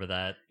 I remember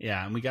that.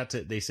 Yeah, and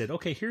they said,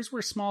 okay, here's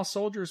where Small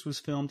Soldiers was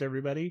filmed,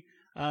 everybody.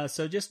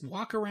 So just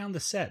walk around the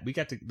set. We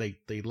got to,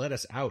 they let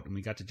us out and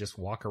we got to just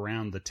walk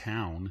around the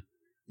town.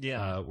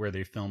 Yeah. Where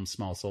they filmed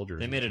Small Soldiers.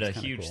 They made it a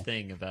huge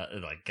thing about,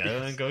 like,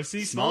 go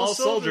see Small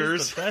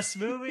Soldiers. The best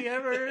movie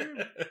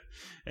ever.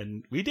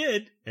 And we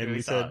did. And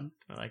we said,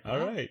 like, all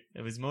right.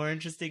 It was more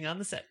interesting on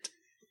the set.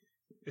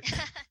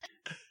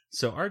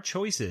 So our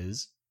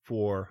choices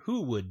for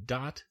who would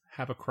Dot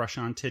have a crush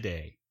on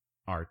today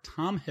are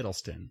Tom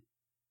Hiddleston,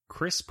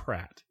 Chris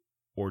Pratt,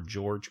 or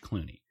George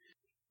Clooney.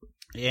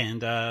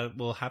 And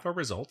we'll have our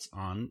results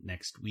on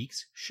next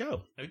week's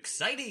show.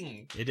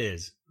 Exciting! It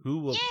is.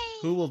 Who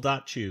will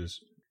Dot choose?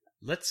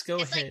 Let's go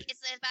ahead. Like,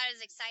 it's about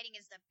as exciting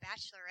as The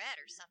Bachelorette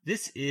or something.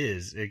 This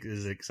is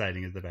as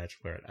exciting as The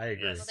Bachelorette. I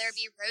agree. Will there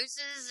be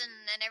roses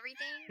and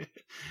everything?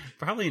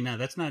 Probably not.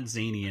 That's not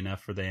zany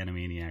enough for the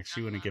Animaniacs.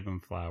 She wouldn't give him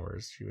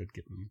flowers. She would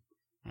give him,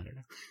 I don't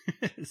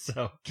know.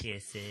 So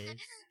kisses.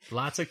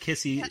 Lots of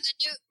kissy. A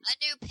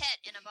new pet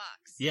in a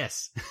box.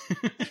 Yes.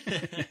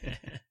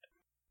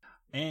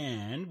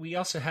 And we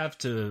also have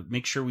to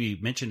make sure we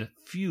mention a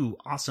few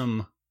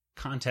awesome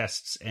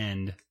contests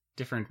and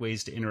different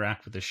ways to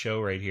interact with the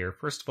show right here.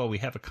 First of all, we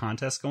have a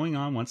contest going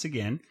on once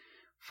again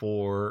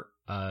for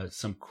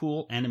some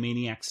cool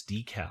Animaniacs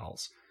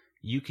decals.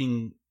 You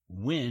can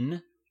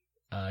win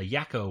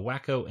Yakko,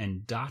 Wacko,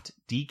 and Dot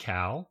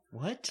decal.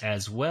 What?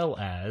 As well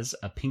as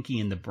a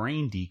Pinky and the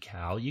Brain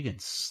decal. You can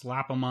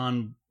slap them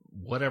on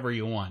whatever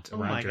you want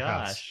around your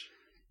house.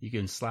 You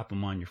can slap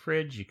them on your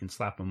fridge. You can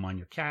slap them on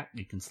your cat.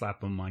 You can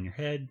slap them on your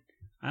head.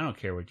 I don't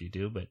care what you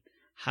do, but...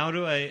 How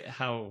do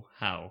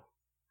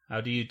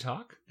you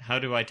talk? How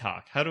do I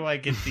talk? How do I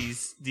get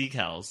these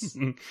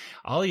decals?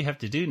 All you have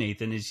to do,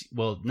 Nathan, is...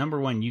 Well, number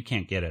one, you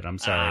can't get it. I'm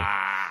sorry.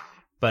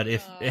 But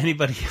if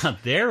anybody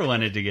out there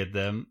wanted to get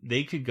them,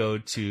 they could go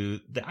to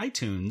the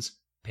iTunes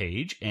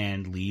page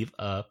and leave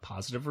a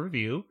positive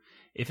review.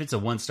 If it's a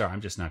 1-star,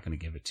 I'm just not going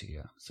to give it to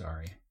you.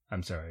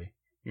 I'm sorry.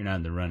 You're not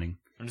in the running.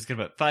 I'm just going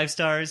to put 5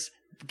 stars.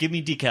 Give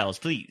me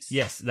decals, please.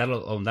 Yes,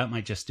 that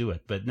might just do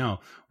it. But no,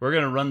 we're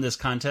going to run this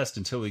contest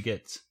until we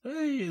get at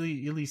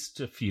least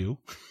a few.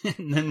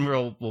 And then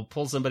we'll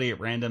pull somebody at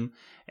random,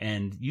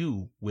 and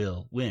you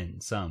will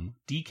win some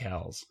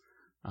decals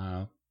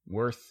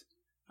worth,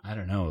 I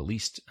don't know, at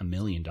least $1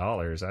 million.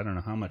 I don't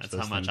know how much.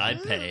 That's how much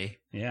I'd pay.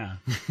 Yeah.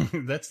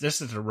 That's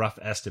just a rough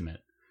estimate.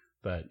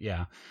 But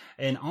yeah.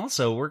 And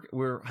also,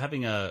 we're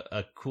having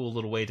a cool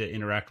little way to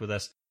interact with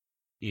us.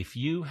 If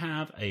you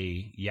have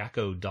a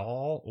Yakko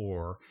doll,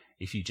 or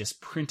if you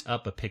just print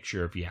up a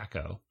picture of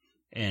Yakko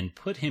and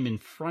put him in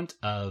front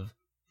of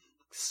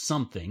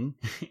something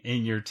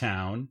in your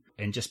town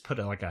and just put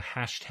a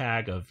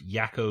hashtag of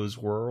Yakko's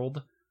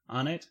World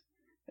on it.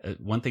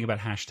 One thing about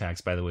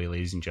hashtags, by the way,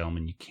 ladies and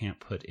gentlemen, you can't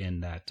put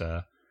in that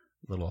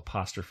little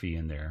apostrophe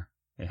in there.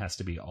 It has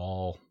to be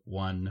all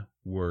one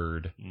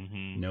word,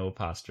 no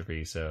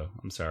apostrophe. So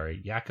I'm sorry,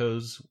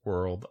 Yakko's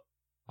World,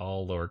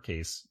 all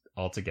lowercase,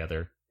 all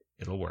together.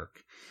 It'll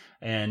work.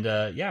 And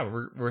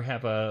we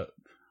have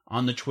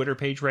on the Twitter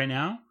page right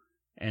now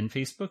and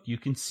Facebook, you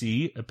can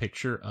see a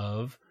picture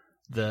of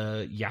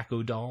the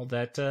Yakko doll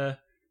that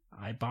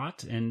I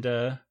bought. And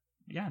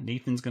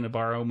Nathan's going to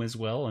borrow him as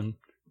well and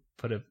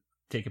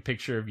take a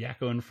picture of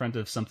Yakko in front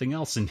of something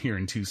else in here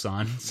in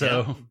Tucson.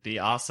 So be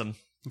awesome.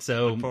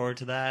 So look forward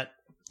to that.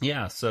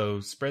 Yeah, so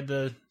spread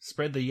the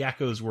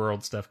Yakko's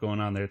World stuff going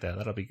on there.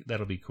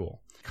 That'll be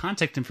cool.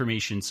 Contact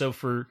information. So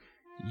for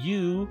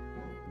you,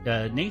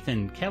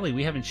 Nathan, Kelly,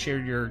 we haven't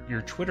shared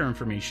your Twitter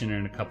information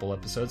in a couple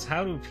episodes.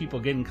 How do people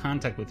get in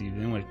contact with you?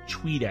 They want to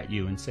tweet at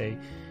you and say,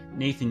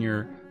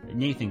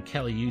 Nathan,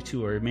 Kelly, you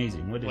two are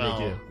amazing. What did they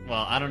do?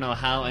 Well, I don't know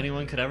how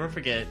anyone could ever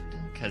forget,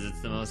 because it's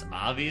the most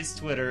obvious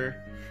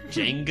Twitter.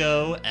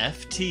 Django,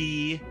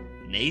 FT,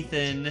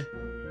 Nathan.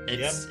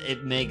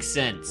 It makes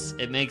sense.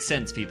 It makes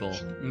sense, people.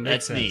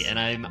 That's me, and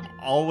I'm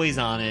always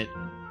on it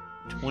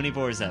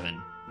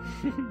 24/7.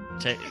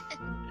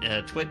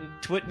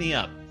 Twit me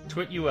up.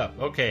 Twit you up.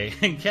 Okay.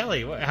 And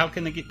Kelly, how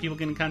can people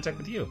get in contact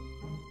with you?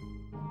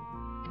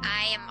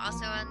 I am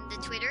also on the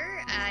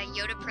Twitter,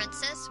 Yoda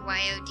Princess,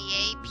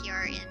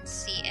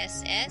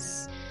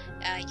 YODAPRNCSS.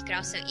 You can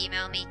also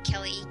email me,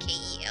 Kelly,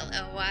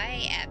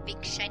 KELLY, at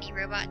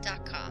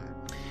BigShinyRobot.com.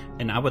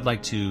 And I would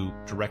like to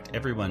direct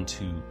everyone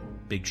to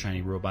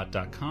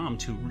BigShinyRobot.com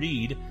to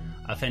read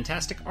a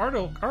fantastic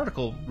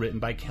article written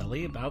by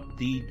Kelly about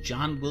the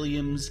John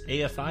Williams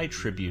AFI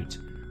tribute,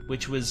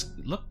 which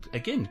looked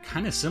again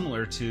kind of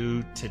similar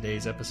to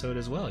today's episode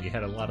as well. You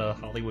had a lot of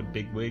Hollywood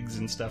bigwigs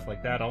and stuff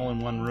like that all in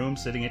one room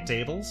sitting at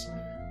tables.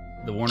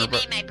 It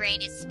made my brain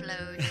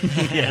explode.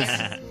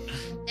 Yes.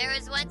 There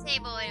was one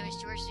table and it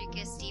was George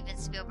Lucas, Steven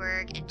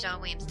Spielberg, and John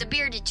Williams, the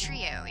bearded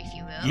trio, if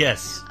you will.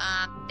 Yes.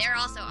 They're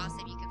also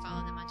awesome. You can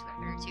follow them on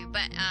Twitter too.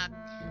 But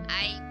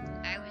I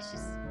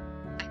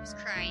was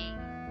crying.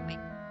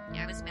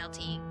 I was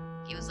melting.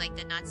 It was like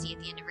the Nazi at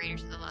the end of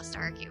Raiders of the Lost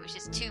Ark. It was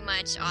just too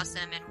much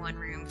awesome in one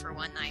room for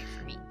one night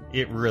for me.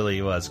 It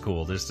really was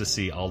cool just to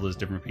see all those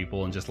different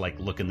people and just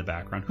look in the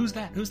background. Who's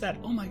that? Who's that?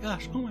 Oh my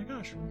gosh. Oh my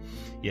gosh.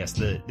 Yes,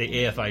 the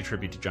AFI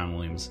tribute to John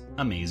Williams.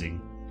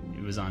 Amazing.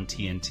 It was on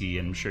TNT,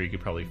 and I'm sure you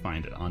could probably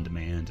find it on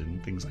demand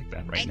and things like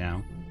that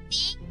now. I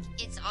think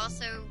it's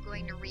also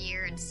going to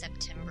re-air in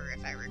September,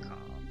 if I recall.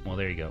 Well,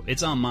 there you go.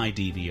 It's on my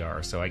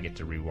DVR, so I get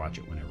to rewatch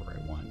it whenever I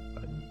want.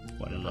 But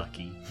what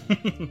lucky.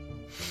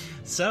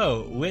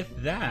 So,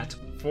 with that,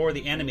 for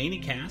the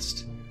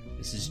Animaniacast,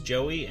 this is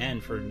Joey,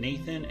 and for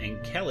Nathan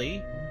and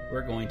Kelly,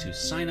 we're going to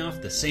sign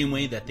off the same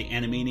way that the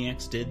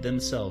Animaniacs did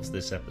themselves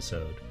this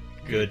episode.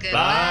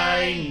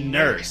 Goodbye,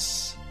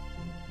 nurse!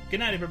 Good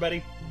night,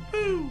 everybody.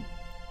 Woo!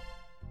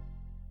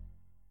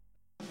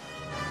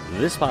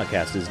 This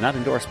podcast is not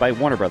endorsed by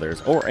Warner Brothers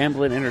or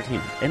Amblin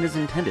Entertainment and is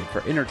intended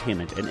for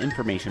entertainment and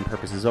information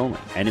purposes only.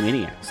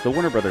 Animaniacs, the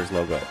Warner Brothers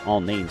logo, all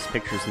names,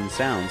 pictures, and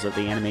sounds of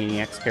the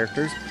Animaniacs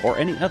characters or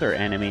any other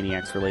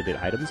Animaniacs-related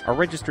items are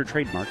registered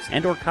trademarks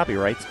and or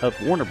copyrights of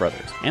Warner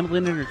Brothers,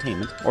 Amblin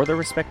Entertainment, or their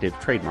respective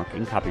trademark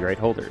and copyright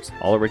holders.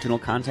 All original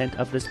content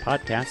of this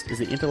podcast is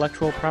the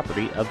intellectual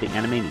property of the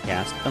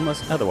Animaniacast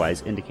unless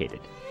otherwise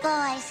indicated.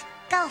 Boys,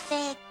 go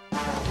fig.